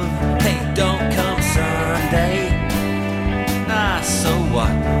shove. Hey, don't come Sunday. Ah, so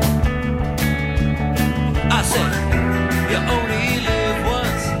what? I said, you only live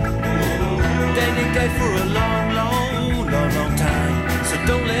once. Then you're dead for a long, long, long, long time. So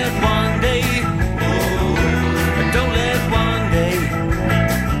don't let one day, don't let one day,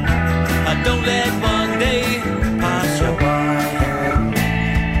 don't let one day pass you by.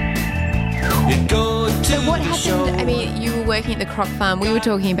 You go to So what the show. happened? I mean, you were working at the croc farm. We were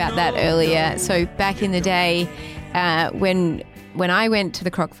talking about that earlier. So back in the day, when I went to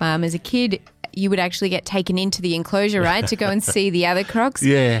the croc farm as a kid, you would actually get taken into the enclosure, right, to go and see the other crocs.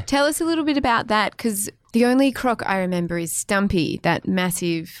 Yeah. Tell us a little bit about that, because the only croc I remember is Stumpy, that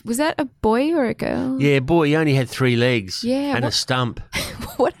massive. Was that a boy or a girl? Yeah, boy, he only had 3 legs Yeah, and a what- stump.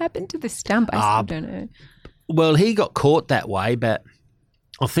 What happened to the stump? I still don't know. Well, he got caught that way, but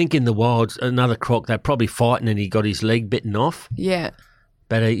I think in the wild, another croc, they're probably fighting and he got his leg bitten off. Yeah.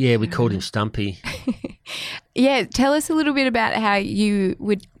 But yeah, we called him Stumpy. Yeah, tell us a little bit about how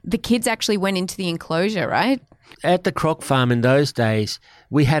the kids actually went into the enclosure, right? At the croc farm in those days,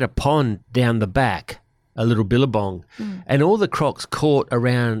 we had a pond down the back, a little billabong, and all the crocs caught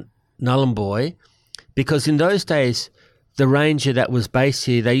around Nullumboy, because in those days, the ranger that was based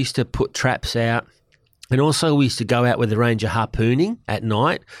here, they used to put traps out, and also we used to go out with the ranger harpooning at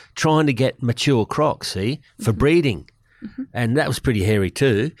night, trying to get mature crocs, for breeding, and that was pretty hairy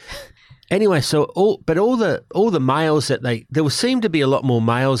too. Anyway, so all the males there seemed to be a lot more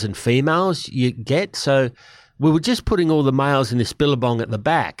males than females you get. So we were just putting all the males in this billabong at the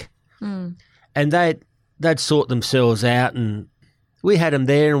back, and they'd sort themselves out, and we had them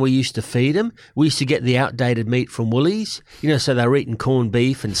there, and we used to feed them. We used to get the outdated meat from Woolies, so they were eating corned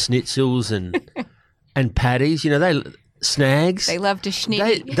beef and schnitzels and patties, snags. They love to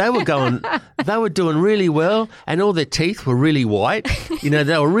schnitty. They were doing really well, and all their teeth were really white.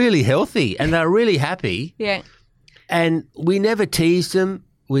 They were really healthy and they were really happy. Yeah. And we never teased them.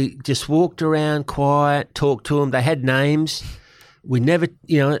 We just walked around quiet, talked to them. They had names. We never,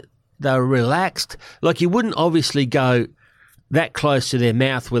 they were relaxed. Like, you wouldn't obviously go that close to their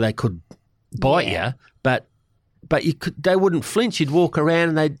mouth where they could bite you, but they wouldn't flinch. You'd walk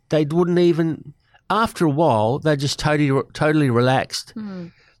around and they wouldn't even. After a while, they just totally relaxed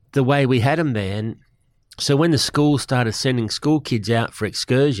the way we had them there. And so when the school started sending school kids out for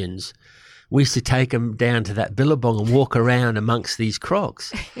excursions, we used to take them down to that billabong and walk around amongst these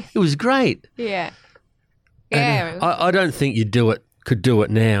crocs. It was great. Yeah. And Yeah. I don't think could do it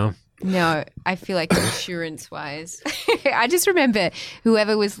now. No, I feel like insurance-wise. I just remember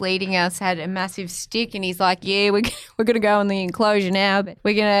whoever was leading us had a massive stick, and he's like, yeah, we're going to go in the enclosure now, but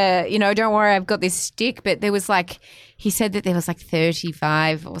we're going to, don't worry, I've got this stick. But there was he said that there was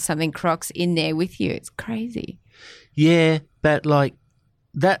 35 or something crocs in there with you. It's crazy. Yeah, but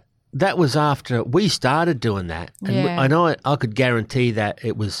that was after we started doing that. And Yeah. I know I could guarantee that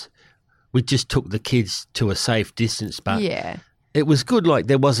we just took the kids to a safe distance, but Yeah. it was good.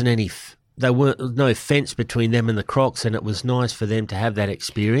 There wasn't there weren't no fence between them and the crocs, and it was nice for them to have that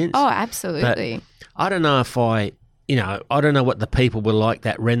experience. Oh, absolutely. I don't know if I don't know what the people were like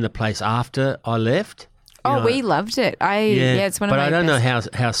that ran the place after I left. We loved it. It's one of my But I don't know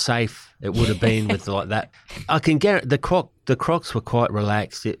best- how safe it would have been with that. I can guarantee the crocs were quite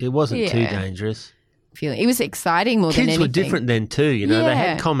relaxed. It wasn't too Yeah. dangerous. feeling. It was exciting more than Kids anything. were different then too. They Yeah.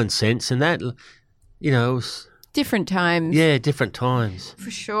 had common sense, and that, it was, Different times. yeah, different times.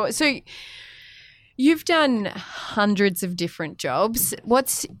 For sure. So you've done hundreds of different jobs.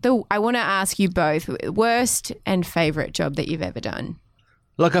 I want to ask you both, worst and favourite job that you've ever done?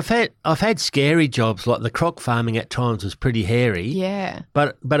 Like I've had scary jobs, like the croc farming at times was pretty hairy. Yeah.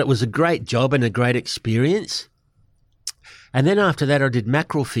 But it was a great job and a great experience. And then after that, I did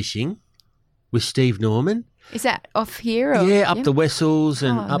mackerel fishing with Steve Norman. Is that off here? Or? Yeah, up the Wessels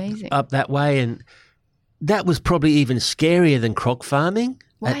and amazing. up that way. And that was probably even scarier than croc farming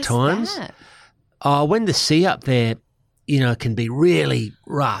Why at is times. that? When the sea up there, can be really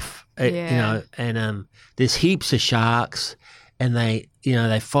rough, Yeah. and there's heaps of sharks, and they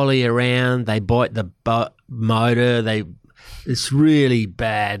follow you around, they bite the motor, it's really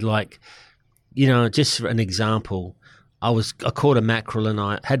bad. Just for an example, I caught a mackerel and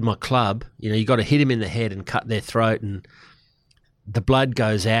I had my club. You got to hit him in the head and cut their throat, and the blood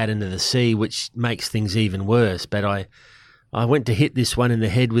goes out into the sea, which makes things even worse. But I went to hit this one in the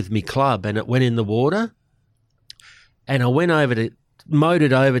head with my club, and it went in the water. and I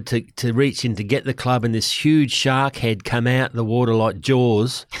motored over to reach in to get the club, and this huge shark head come out the water like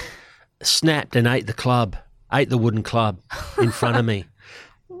Jaws, snapped and ate the wooden club in front of me.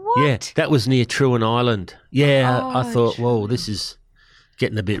 What? Yeah, that was near Truan Island. Yeah, Oh, I thought, whoa, this is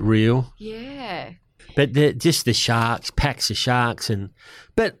getting a bit real. Yeah. But just the sharks, packs of sharks.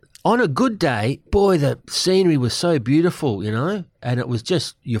 But on a good day, boy, the scenery was so beautiful, you know, and it was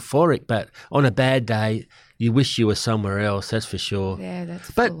just euphoric. But on a bad day, you wish you were somewhere else, that's for sure. Yeah,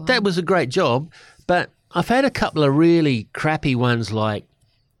 that's But full that on. was a great job. But I've had a couple of really crappy ones, like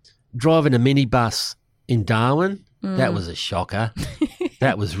driving a minibus in Darwin. That was a shocker.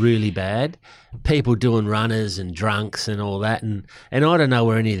 That was really bad. People doing runners and drunks and all that. And I don't know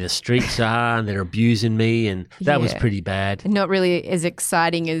where any of the streets are, and they're abusing me, and that was Yeah. pretty bad. Not really as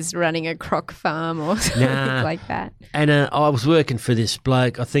exciting as running a croc farm or something Nah. like that. And I was working for this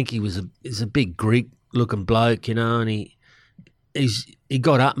bloke. I think he's a big Greek-looking bloke, you know, and he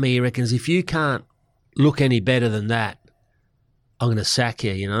got up me. He reckons, if you can't look any better than that, I'm going to sack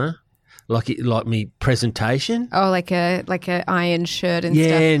you, you know, like me presentation. Oh, like a iron shirt and Yeah,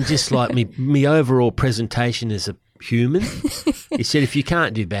 stuff. and just like me overall presentation as a human. He said, if you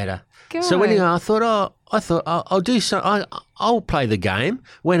can't do better. So God. anyway, I thought I'll do so. I'll play the game.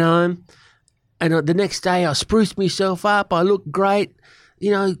 Went home, and the next day I spruced myself up. I looked great,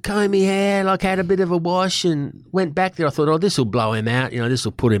 you know, combed my hair, like had a bit of a wash, and went back there. I thought, oh, this will blow him out. You know, this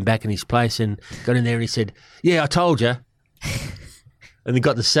will put him back in his place. And got in there, and he said, "Yeah, I told you." And he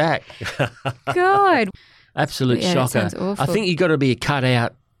got the sack. God. Absolute Yeah, that shocker. sounds awful. I think you got to be cut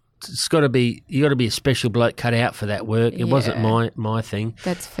out. You got to be a special bloke cut out for that work. It wasn't Yeah. my thing.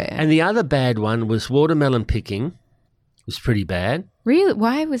 That's fair. And the other bad one was watermelon picking. It was pretty bad. Really?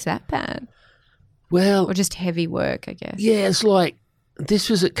 Why was that bad? Well, Or just heavy work, I guess. yeah, it's like this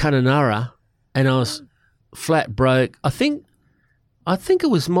was at Kununurra, and I was flat broke. I think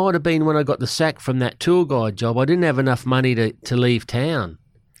it might have been when I got the sack from that tour guide job. I didn't have enough money to leave town.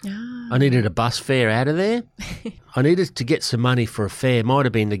 Ah. I needed a bus fare out of there. I needed to get some money for a fare. Might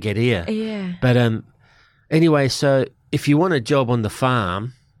have been to get here. Yeah. But anyway, so if you want a job on the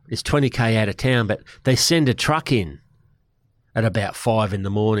farm, it's 20k out of town, but they send a truck in at about 5 in the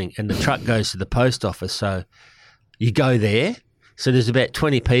morning, and the truck goes to the post office. So you go there. So there's about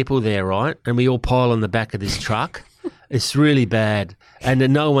 20 people there, right? And we all pile on the back of this truck. It's really bad. And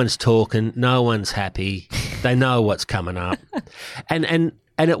then no one's talking. No one's happy. They know what's coming up.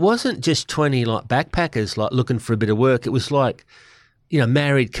 And it wasn't just 20 like backpackers like looking for a bit of work. It was like, you know,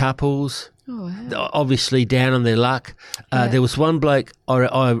 married couples, Oh, wow. obviously down on their luck. There was one bloke,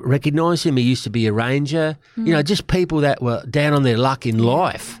 I recognised him. He used to be a ranger. You know, just people that were down on their luck in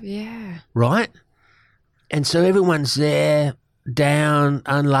life, Yeah. right? And so everyone's there, down,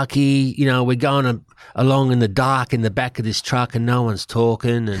 unlucky. You know, we're going along in the dark in the back of this truck, and no one's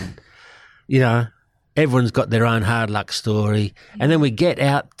talking, and you know, everyone's got their own hard luck story. And then we get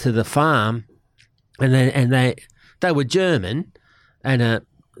out to the farm, and they were German, and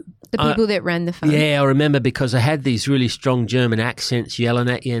The people that ran the farm. yeah, I remember because I had these really strong German accents yelling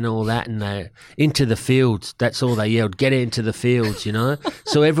at you and all that, and they into the fields. That's all they yelled. Get into the fields, you know.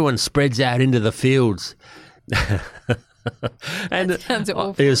 So everyone spreads out into the fields. And sounds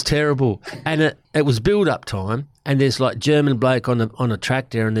awful. it was terrible. And it was build-up time, and there's like German bloke on a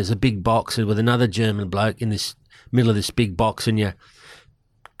tractor, and there's a big box with another German bloke in this middle of this big box, and you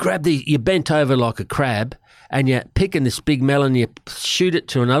you bent over like a crab, and you're picking this big melon, you shoot it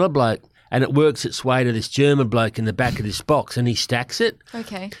to another bloke, and it works its way to this German bloke in the back of this box, and he stacks it.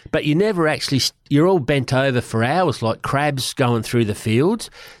 Okay. But you never actually, you're all bent over for hours like crabs going through the fields.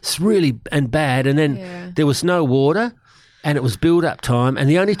 It's really bad. And then there was no water, and it was build-up time, and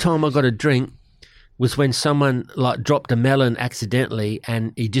the only time I got a drink was when someone like dropped a melon accidentally,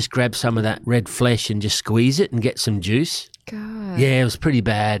 and he just grabbed some of that red flesh and just squeeze it and get some juice. God. Yeah, it was pretty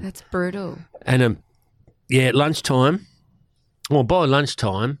bad. That's brutal. And at lunchtime, well, by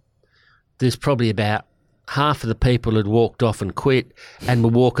lunchtime, there's probably about half of the people had walked off and quit, and were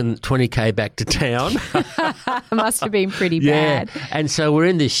walking 20k back to town. It must have been pretty bad. Yeah, and so we're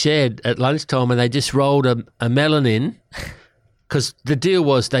in this shed at lunchtime, and they just rolled a melon in, because the deal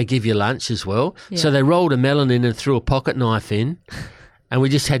was they give you lunch as well. Yeah. So they rolled a melon in and threw a pocket knife in, and we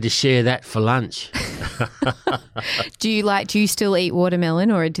just had to share that for lunch. Do you still eat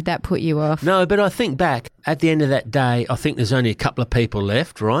watermelon, or did that put you off? No, but I think back, at the end of that day, I think there's only a couple of people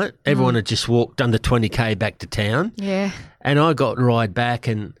left, right? Everyone had just walked under 20k back to town. Yeah. And I got to ride back,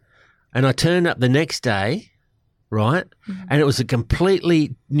 and I turned up the next day, right? And it was a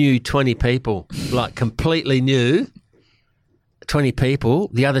completely new 20 people, like completely new 20 people.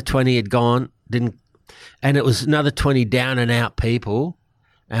 The other 20 had gone, And it was another 20 down and out people.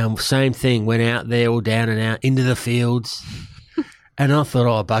 Same thing, went out there all down and out into the fields. And I thought,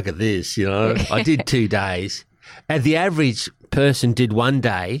 oh, bugger this, you know. I did 2 days. And the average person did 1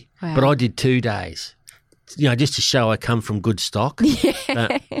 day, but I did 2 days. You know, just to show I come from good stock.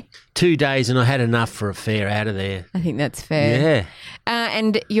 2 days and I had enough for a fare out of there. I think that's fair. Yeah.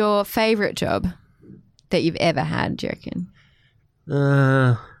 And your favourite job that you've ever had, do you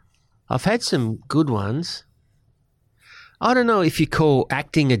reckon? I've had some good ones. I don't know if you call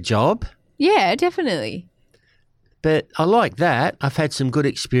acting a job. Yeah, definitely. But I like that. I've had some good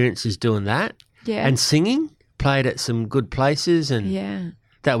experiences doing that. Yeah. And singing, played at some good places and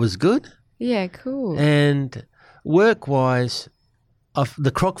that was good. Yeah, cool. And work-wise,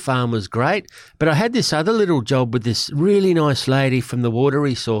 the croc farm was great, but I had this other little job with this really nice lady from the Water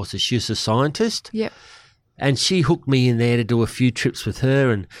Resources. She was a scientist. Yep. And she hooked me in there to do a few trips with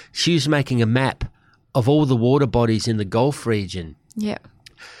her, and she was making a map of all the water bodies in the Gulf region. Yep.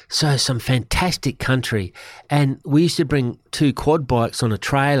 So some fantastic country. And we used to bring 2 quad bikes on a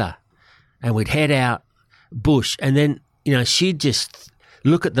trailer and we'd head out bush, and then, you know, she'd just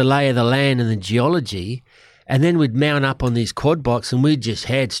look at the lay of the land and the geology, and then we'd mount up on these quad bikes and we'd just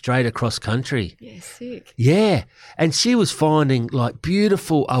head straight across country. Yeah, sick. Yeah. And she was finding like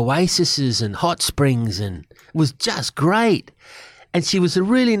beautiful oases and hot springs, and it was just great. And she was a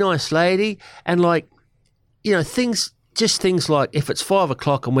really nice lady, and like, you know, things like if it's 5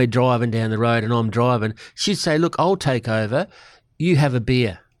 o'clock and we're driving down the road and I'm driving, she'd say, look, I'll take over. You have a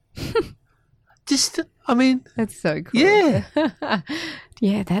beer. That's so cool. Yeah.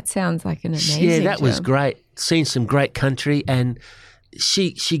 Yeah, that sounds like an amazing Yeah, that was job. great. Seen some great country, and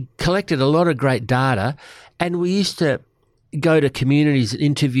she collected a lot of great data, and we used to go to communities and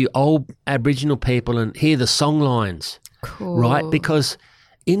interview old Aboriginal people and hear the song lines. Cool. Right? Because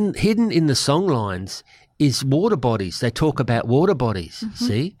hidden in the song lines is water bodies. They talk about water bodies,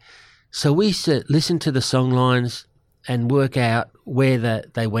 see? So we used to listen to the song lines and work out where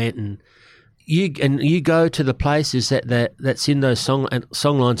they went, and you go to the places that's in those song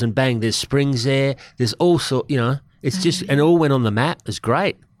lines, and bang, there's springs there. There's also, you know, it's just, and it all went on the map. It's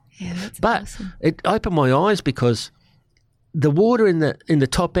great. Yeah, that's But awesome. it opened my eyes, because the water in the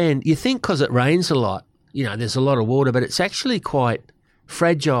top end, you think because it rains a lot, you know, there's a lot of water, but it's actually quite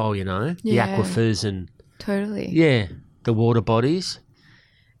fragile, you know, the Yeah. aquifers and Totally. the water bodies.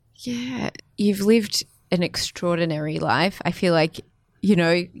 Yeah, you've lived an extraordinary life. I feel like, you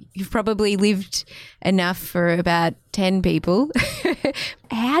know, you've probably lived enough for about 10 people.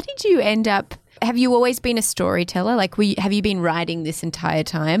 How did you end up, have you always been a storyteller? Like, have you been writing this entire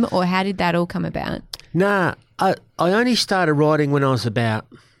time, or how did that all come about? Nah, I only started writing when I was about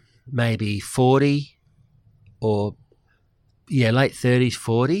maybe 40 or, late 30s,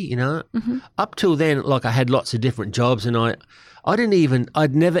 40, you know. Up till then, like, I had lots of different jobs, and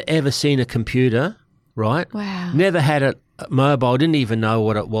I'd never ever seen a computer, right? Wow. Never had a mobile, didn't even know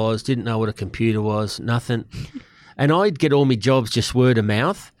what it was, didn't know what a computer was, nothing. And I'd get all my jobs just word of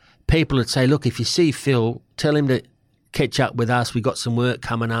mouth. People would say, look, if you see Phil, tell him to catch up with us. We got some work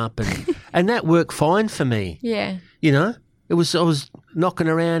coming up. And that worked fine for me. Yeah. You know, I was knocking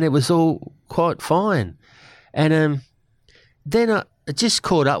around. It was all quite fine. And then it just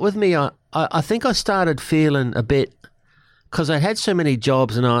caught up with me. I think I started feeling a bit, because I had so many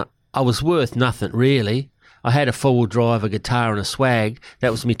jobs and I was worth nothing really. I had a four-wheel drive, a guitar and a swag. That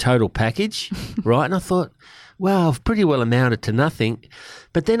was my total package, right? And I thought, well, I've pretty well amounted to nothing.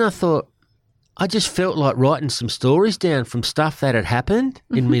 But then I thought, I just felt like writing some stories down from stuff that had happened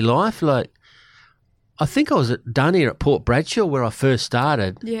in my life. Like, I think I was done here at Port Bradshaw where I first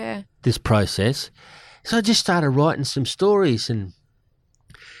started this process. So I just started writing some stories, and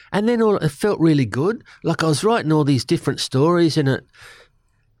then it felt really good. Like, I was writing all these different stories, and it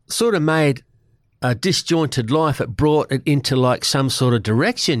sort of made a disjointed life. It brought it into like some sort of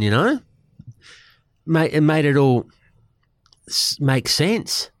direction, you know. It made it all make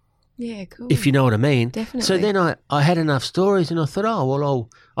sense. Yeah, cool. If you know what I mean. Definitely. So then I had enough stories, and I thought, oh well,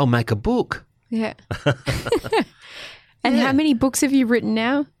 I'll make a book. Yeah. And how many books have you written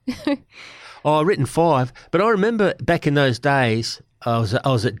now? Oh, I've written 5, but I remember back in those days, I was at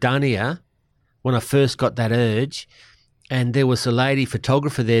Dunia when I first got that urge, and there was a lady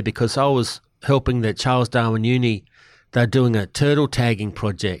photographer there because I was helping the Charles Darwin Uni. They're doing a turtle tagging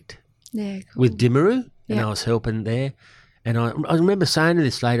project with Dimaru, and I was helping there. And I remember saying to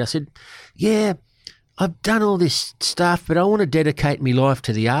this lady, I said, yeah, I've done all this stuff, but I want to dedicate my life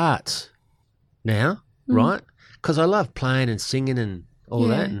to the arts now, right? Because I love playing and singing and all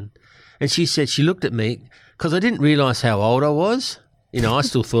that. And she said, she looked at me, because I didn't realise how old I was. You know, I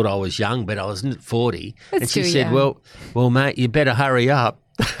still thought I was young, but I was 40. That's and she too said, young. well, mate, you better hurry up.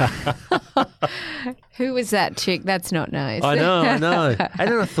 Who was that chick? That's not nice. I know. And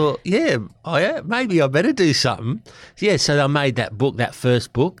then I thought, yeah, maybe I better do something. Yeah, so I made that book, that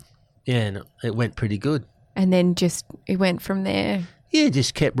first book, and it went pretty good. And then just it went from there. Yeah,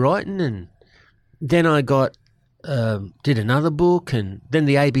 just kept writing, and then I got did another book, and then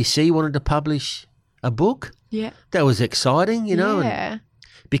the ABC wanted to publish a book. Yeah. That was exciting, you know, Yeah. and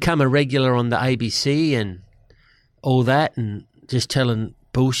become a regular on the ABC and all that, and just telling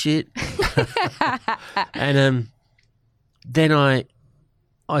bullshit. And then I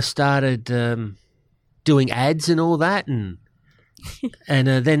started doing ads and all that, and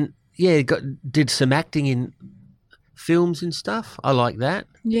then did some acting in films and stuff. I like that.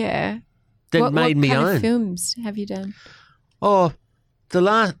 Yeah. That made me what kind own. of films have you done? Oh,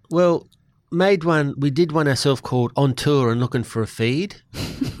 made one. We did one ourselves called On Tour and Looking for a Feed.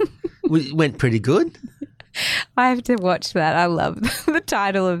 We went pretty good. I have to watch that. I love the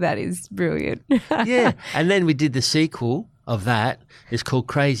title of that is brilliant. Yeah, and then we did the sequel of that. It's called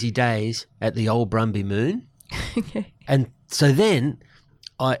Crazy Days at the Old Brumby Moon. Okay. And so then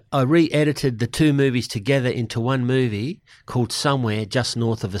I re-edited the two movies together into one movie called Somewhere Just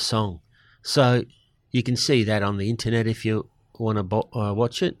North of a Song. So you can see that on the internet if you want to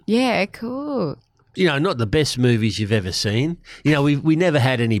watch it. Yeah, cool. You know, not the best movies you've ever seen. You know, we never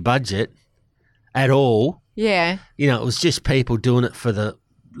had any budget at all. Yeah. You know, it was just people doing it for the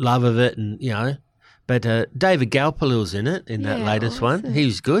love of it, and you know. But David Galpilil's in it in that Yeah, latest awesome. one. He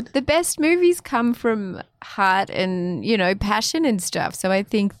was good. The best movies come from heart and, you know, passion and stuff. So I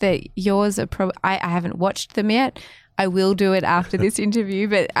think that yours are I haven't watched them yet. I will do it after this interview,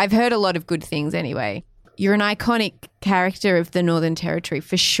 but I've heard a lot of good things anyway. You're an iconic character of the Northern Territory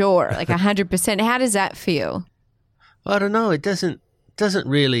for sure, like 100%. How does that feel? I don't know. It doesn't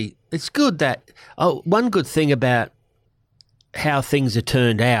really. It's good that one good thing about how things are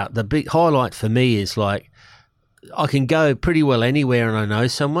turned out. The big highlight for me is like I can go pretty well anywhere and I know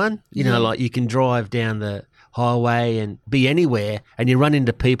someone. You know, like you can drive down the highway and be anywhere and you run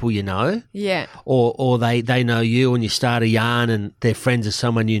into people you know. Yeah. Or they know you and you start a yarn and they're friends of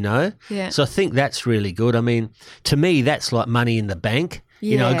someone you know. Yeah. So I think that's really good. I mean, to me, that's like money in the bank.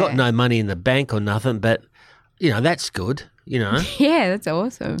 You know, I got Yeah. no money in the bank or nothing, but, you know, that's good, you know. Yeah, that's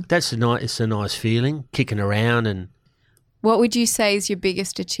awesome. It's a nice feeling, kicking around and, What would you say is your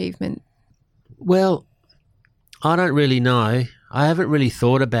biggest achievement? well, I don't really know. I haven't really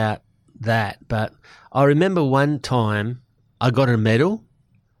thought about that, but I remember one time I got a medal,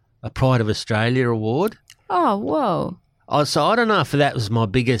 a Pride of Australia award. Oh, whoa. So I don't know if that was my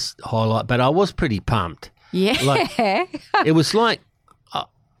biggest highlight, but I was pretty pumped. Yeah. It was like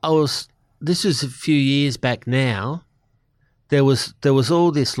this was a few years back now. There was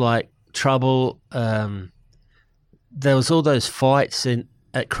all this like trouble. There was all those fights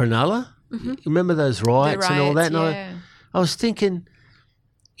at Cronulla. You remember those riots, and all that? And yeah. I was thinking,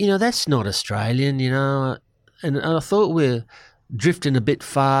 you know, that's not Australian, you know. And I thought we're drifting a bit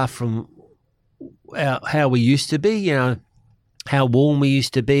far from how we used to be, you know, how warm we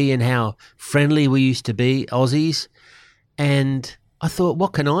used to be and how friendly we used to be, Aussies. And I thought,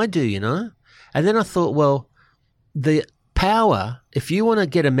 what can I do, you know? And then I thought, well, the power, if you want to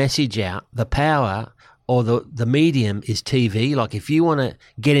get a message out, the power or the medium is TV. Like if you want to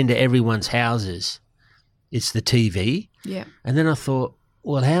get into everyone's houses, it's the TV. Yeah. And then I thought,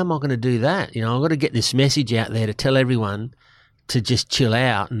 well, how am I going to do that? You know, I've got to get this message out there to tell everyone to just chill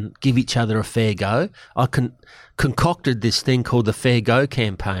out and give each other a fair go. I concocted this thing called the Fair Go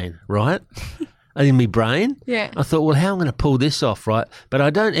campaign, right? In my brain. Yeah. I thought, well, how am I going to pull this off, right? But I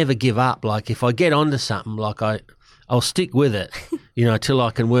don't ever give up. Like if I get onto something, like I'll stick with it, you know, till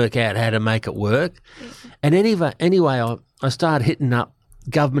I can work out how to make it work. And anyway, I started hitting up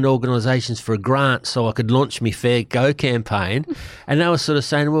government organisations for a grant so I could launch my Fair Go campaign. And they were sort of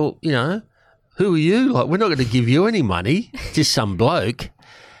saying, well, you know, who are you? Like, we're not going to give you any money, just some bloke.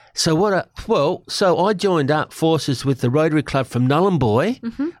 So so I joined up forces with the Rotary Club from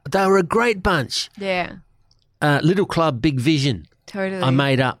Nhulunbuy. They were a great bunch. Yeah. Little club, big vision. Totally. I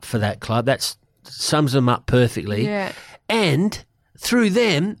made up for that club. That sums them up perfectly. Yeah. And through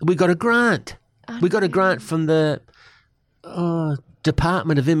them, we got a grant. We got a grant from the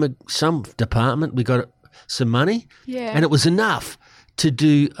Department of some department. We got some money. Yeah. And it was enough to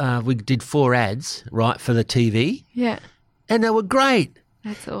do, we did 4 ads, right, for the TV. Yeah. And they were great.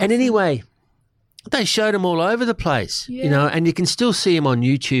 That's awesome. And anyway, they showed them all over the place, you know, and you can still see them on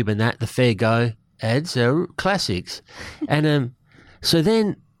YouTube and that, the Fair Go ads. They're classics. And so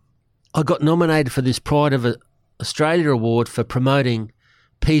then I got nominated for this Pride of Australia Award for promoting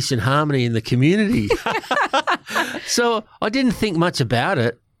peace and harmony in the community. So I didn't think much about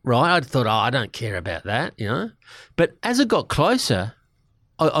it, right? I thought, I don't care about that, you know. But as it got closer,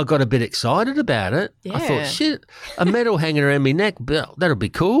 I got a bit excited about it. Yeah. I thought, shit, a medal hanging around my neck, that'll be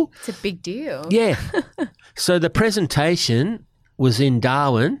cool. It's a big deal. Yeah. So the presentation was in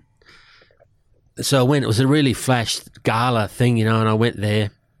Darwin. So I went, it was a really flash gala thing, you know, and I went there.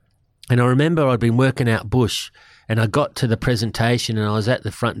 And I remember I'd been working out bush and I got to the presentation and I was at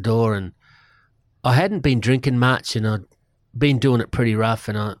the front door and I hadn't been drinking much and I'd been doing it pretty rough,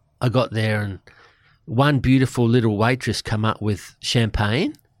 and I got there and one beautiful little waitress come up with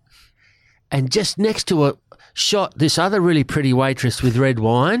champagne, and just next to her shot this other really pretty waitress with red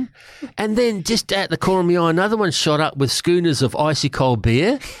wine, and then just at the corner of my eye another one shot up with schooners of icy cold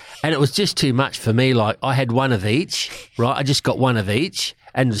beer, and it was just too much for me. Like, I had one of each, right? I just got one of each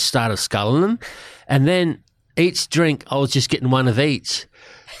and started sculling them, and then each drink I was just getting one of each,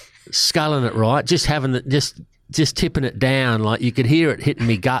 sculling it, right? Just having it, just tipping it down. Like, you could hear it hitting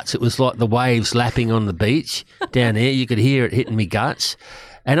me guts. It was like the waves lapping on the beach down here. You could hear it hitting me guts.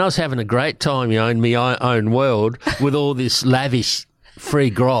 And I was having a great time, you know, in my own world with all this lavish free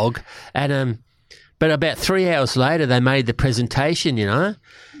grog. And but about 3 hours later, they made the presentation, you know,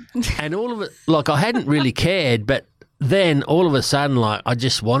 and all of it, like, I hadn't really cared, but then all of a sudden, like, I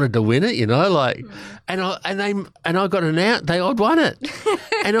just wanted to win it, you know, like, and I got an out. I'd won it,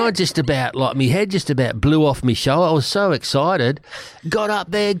 and I just about, like, my head just about blew off my shoulder. I was so excited. Got up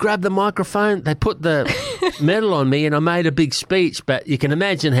there, grabbed the microphone. They put the medal on me, and I made a big speech. But you can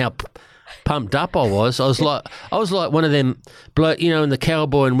imagine how pumped up I was. I was like one of them bloke, you know, in the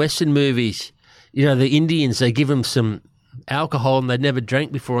cowboy and western movies. You know, the Indians, they give them some alcohol and they'd never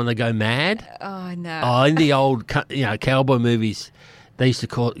drank before and they go mad. Oh, no. Oh, in the old, you know, cowboy movies, they used to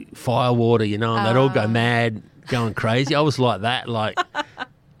call it firewater, you know, and they'd all go mad, going crazy. I was like that, like,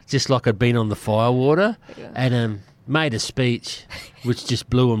 just like I'd been on the firewater, and made a speech which just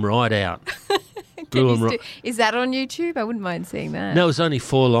blew them right out. Is that on YouTube? I wouldn't mind seeing that. No, it was only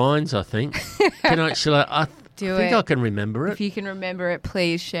 4 lines, I think. I think I can remember it. If you can remember it,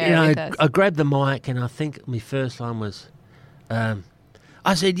 please share it with us. I grabbed the mic and I think my first line was,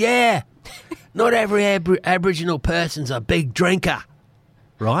 I said, yeah, not every Aboriginal person's a big drinker,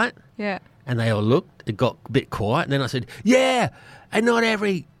 right? Yeah. And they all looked, it got a bit quiet, and then I said, yeah, and not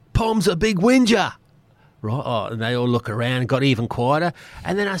every Pom's a big whinger, right? Oh, and they all look around and got even quieter.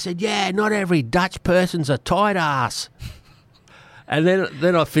 And then I said, yeah, not every Dutch person's a tight ass. And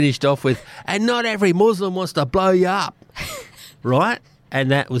then I finished off with, and not every Muslim wants to blow you up, right?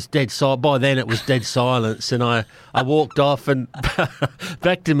 And that was dead silent. By then it was dead silence, and I walked off and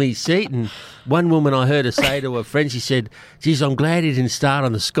back to me seat, and one woman I heard her say to her friend, she said, geez, I'm glad he didn't start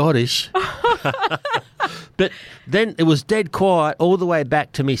on the Scottish. But then it was dead quiet all the way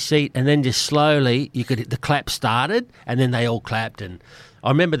back to me seat, and then just slowly the clap started, and then they all clapped. And I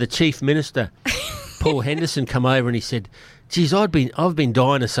remember the Chief Minister, Paul Henderson, come over and he said, geez, I've been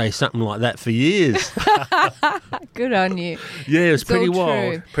dying to say something like that for years. Good on you. Yeah, it was pretty all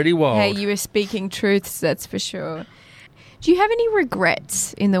wild. True. Pretty wild. Hey, you were speaking truths, that's for sure. Do you have any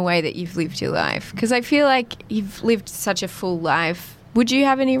regrets in the way that you've lived your life? Because I feel like you've lived such a full life. Would you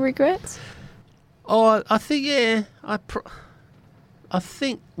have any regrets? Oh, I think, yeah. I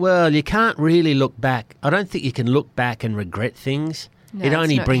think, well, you can't really look back. I don't think you can look back and regret things. No, it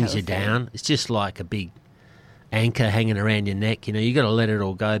only it's not brings you healthy. down. It's just like a big anchor hanging around your neck. You know, you got to let it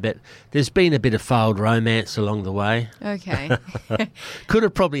all go. But there's been a bit of failed romance along the way. Okay. Could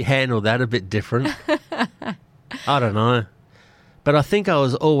have probably handled that a bit different. I don't know. But I think I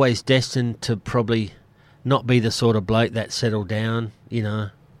was always destined to probably not be the sort of bloke that settled down, you know.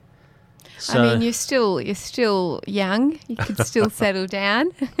 So, I mean, you're still young. You could still settle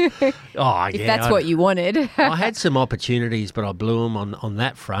down if that's what you wanted. I had some opportunities, but I blew them on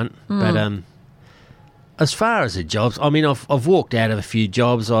that front. But as far as the jobs, I mean, I've walked out of a few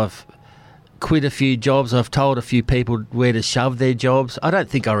jobs. I've quit a few jobs. I've told a few people where to shove their jobs. I don't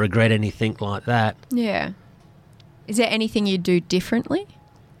think I regret anything like that. Yeah. Is there anything you'd do differently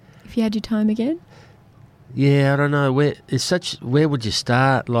if you had your time again? Yeah, I don't know. Where would you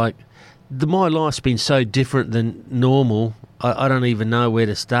start? Like, my life's been so different than normal. I don't even know where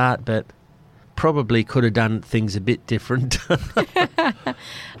to start, but probably could have done things a bit different.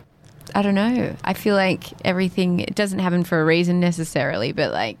 I don't know. I feel like it doesn't happen for a reason necessarily,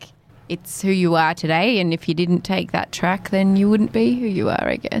 but like it's who you are today, and if you didn't take that track, then you wouldn't be who you are,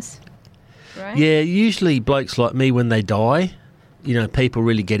 I guess. Right? Yeah, usually blokes like me, when they die, you know, people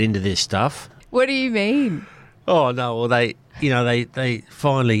really get into their stuff. What do you mean? Oh, no, well, they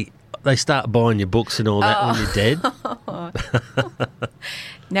finally they start buying your books and all that when you're dead.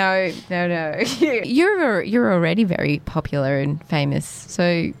 No. You're already very popular and famous.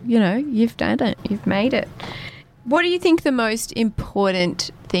 So, you've done it. You've made it. What do you think the most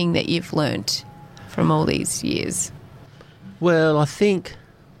important thing that you've learnt from all these years? Well, I think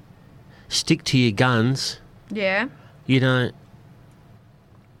stick to your guns. Yeah.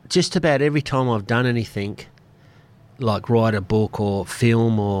 Just about every time I've done anything, like write a book or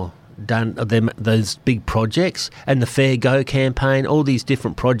film or done those big projects, and the Fair Go campaign, all these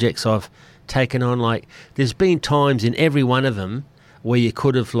different projects I've taken on, like there's been times in every one of them where you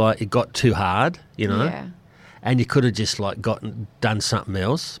could have it got too hard, Yeah. and you could have just done something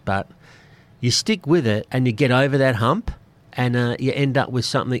else, but you stick with it and you get over that hump, and you end up with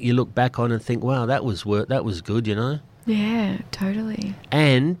something that you look back on and think, wow, that was good, Yeah, totally.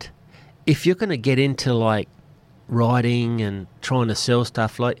 And if you're going to get into writing and trying to sell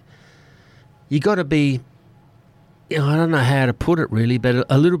stuff, you got to be, I don't know how to put it really, but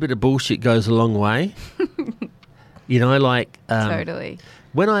a little bit of bullshit goes a long way. Totally.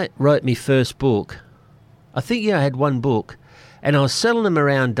 When I wrote my first book, I think I had one book, and I was selling them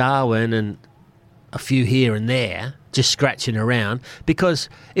around Darwin and a few here and there, just scratching around, because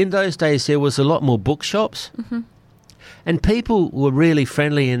in those days there was a lot more bookshops. Mm-hmm. And people were really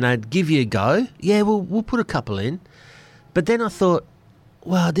friendly and they'd give you a go. Yeah, we'll put a couple in. But then I thought,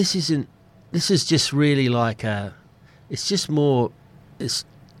 wow, this is just really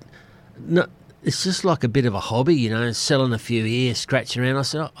it's just like a bit of a hobby, selling a few here, scratching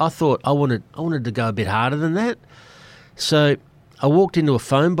around. I thought I wanted to go a bit harder than that. So I walked into a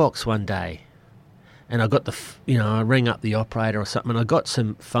phone box one day and I got I rang up the operator or something, and I got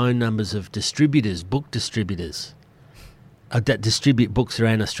some phone numbers of distributors, book distributors, that distribute books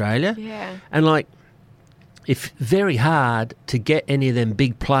around Australia. Yeah. And it's very hard to get any of them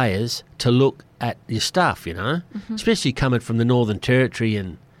big players to look at your stuff, mm-hmm. especially coming from the Northern Territory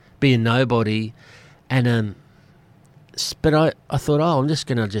and being nobody. And but I thought, I'm just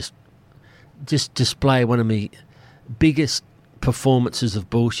going to just display one of my biggest performances of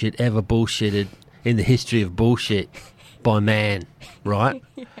bullshit ever bullshitted in the history of bullshit by man, right?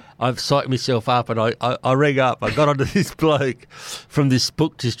 Yeah. I've psyched myself up, and I rang up. I got onto this bloke from this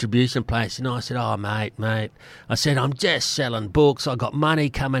book distribution place, and I said, oh, mate. I said, I'm just selling books. I got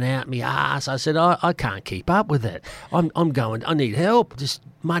money coming out my ass. I said, I can't keep up with it. I'm going, I need help. Just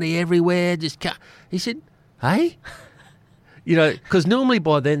money everywhere. Just can't. He said, hey? Because normally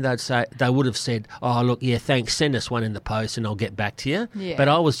by then they would have said, oh, look, yeah, thanks, send us one in the post and I'll get back to you. Yeah. But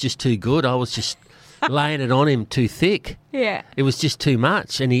I was just too good. I was just laying it on him too thick. Yeah. It was just too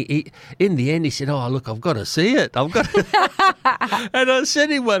much. And he in the end, he said, oh, look, I've got to see it. I've got to. And I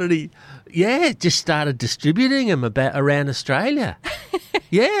sent him one, and he just started distributing them around Australia.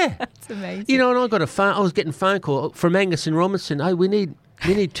 Yeah. That's amazing. And I got I was getting a phone call from Angus and Robinson. Hey, we need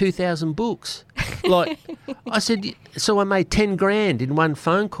 2,000 books. I said, so I made 10 grand in one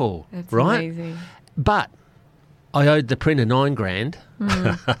phone call. That's right? Amazing. But I owed the printer 9 grand.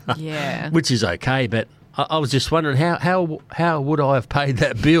 Yeah. Which is okay, but I was just wondering how would I have paid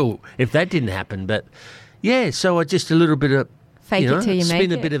that bill if that didn't happen? But yeah, so I just a little bit of fake it till you make it.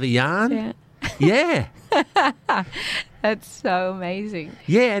 Spin a bit of a yarn. Yeah. Yeah. That's so amazing.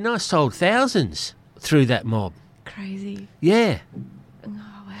 Yeah, and I sold thousands through that mob. Crazy. Yeah. Oh,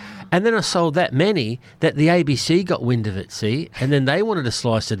 wow. And then I sold that many that the ABC got wind of it, see, and then they wanted a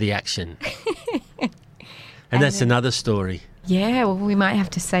slice of the action. And that's another story. Yeah, well, we might have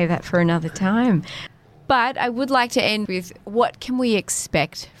to save that for another time. But I would like to end with, what can we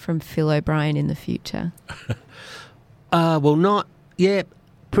expect from Phil O'Brien in the future?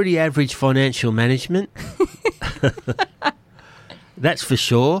 Pretty average financial management. That's for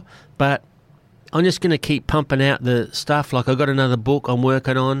sure. But I'm just going to keep pumping out the stuff. Like, I got another book I'm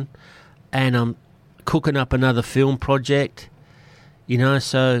working on, and I'm cooking up another film project,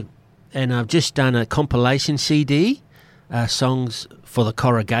 and I've just done a compilation CD, songs for the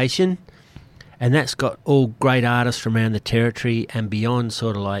Corrugation, and that's got all great artists from around the Territory and beyond,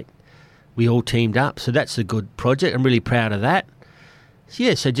 sort of like we all teamed up. So that's a good project. I'm really proud of that.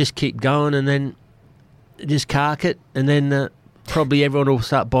 So just keep going, and then just cark it, and then probably everyone will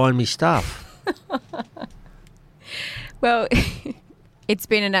start buying me stuff. Well, it's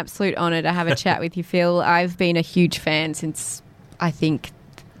been an absolute honour to have a chat with you, Phil. I've been a huge fan since, I think,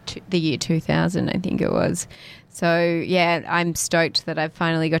 the year 2000, I think it was. So, yeah, I'm stoked that I've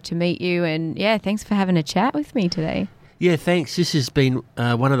finally got to meet you. And, yeah, thanks for having a chat with me today. Yeah, thanks. This has been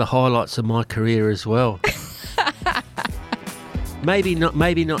one of the highlights of my career as well. Maybe not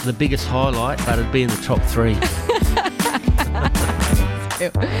the biggest highlight, but it'd be in the top 3.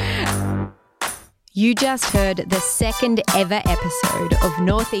 You just heard the second ever episode of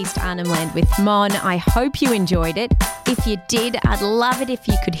Northeast Arnhem Land with Mon. I hope you enjoyed it. If you did, I'd love it if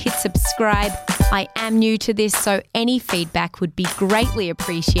you could hit subscribe. I am new to this, so any feedback would be greatly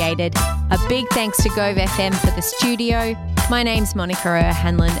appreciated. A big thanks to Gove FM for the studio. My name's Monica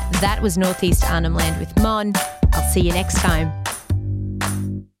O'Hanlon. That was Northeast Arnhem Land with Mon. I'll see you next time.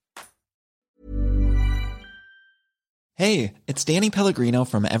 Hey, it's Danny Pellegrino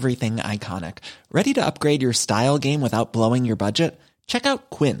from Everything Iconic. Ready to upgrade your style game without blowing your budget? Check out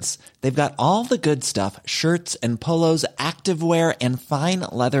Quince. They've got all the good stuff, shirts and polos, activewear, and fine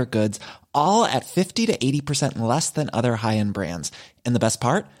leather goods, all at 50 to 80% less than other high-end brands. And the best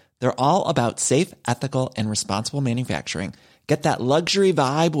part? They're all about safe, ethical, and responsible manufacturing. Get that luxury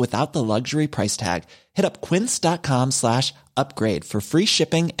vibe without the luxury price tag. Hit up quince.com/upgrade for free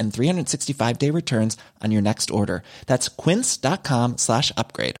shipping and 365-day returns on your next order. That's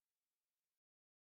quince.com/upgrade.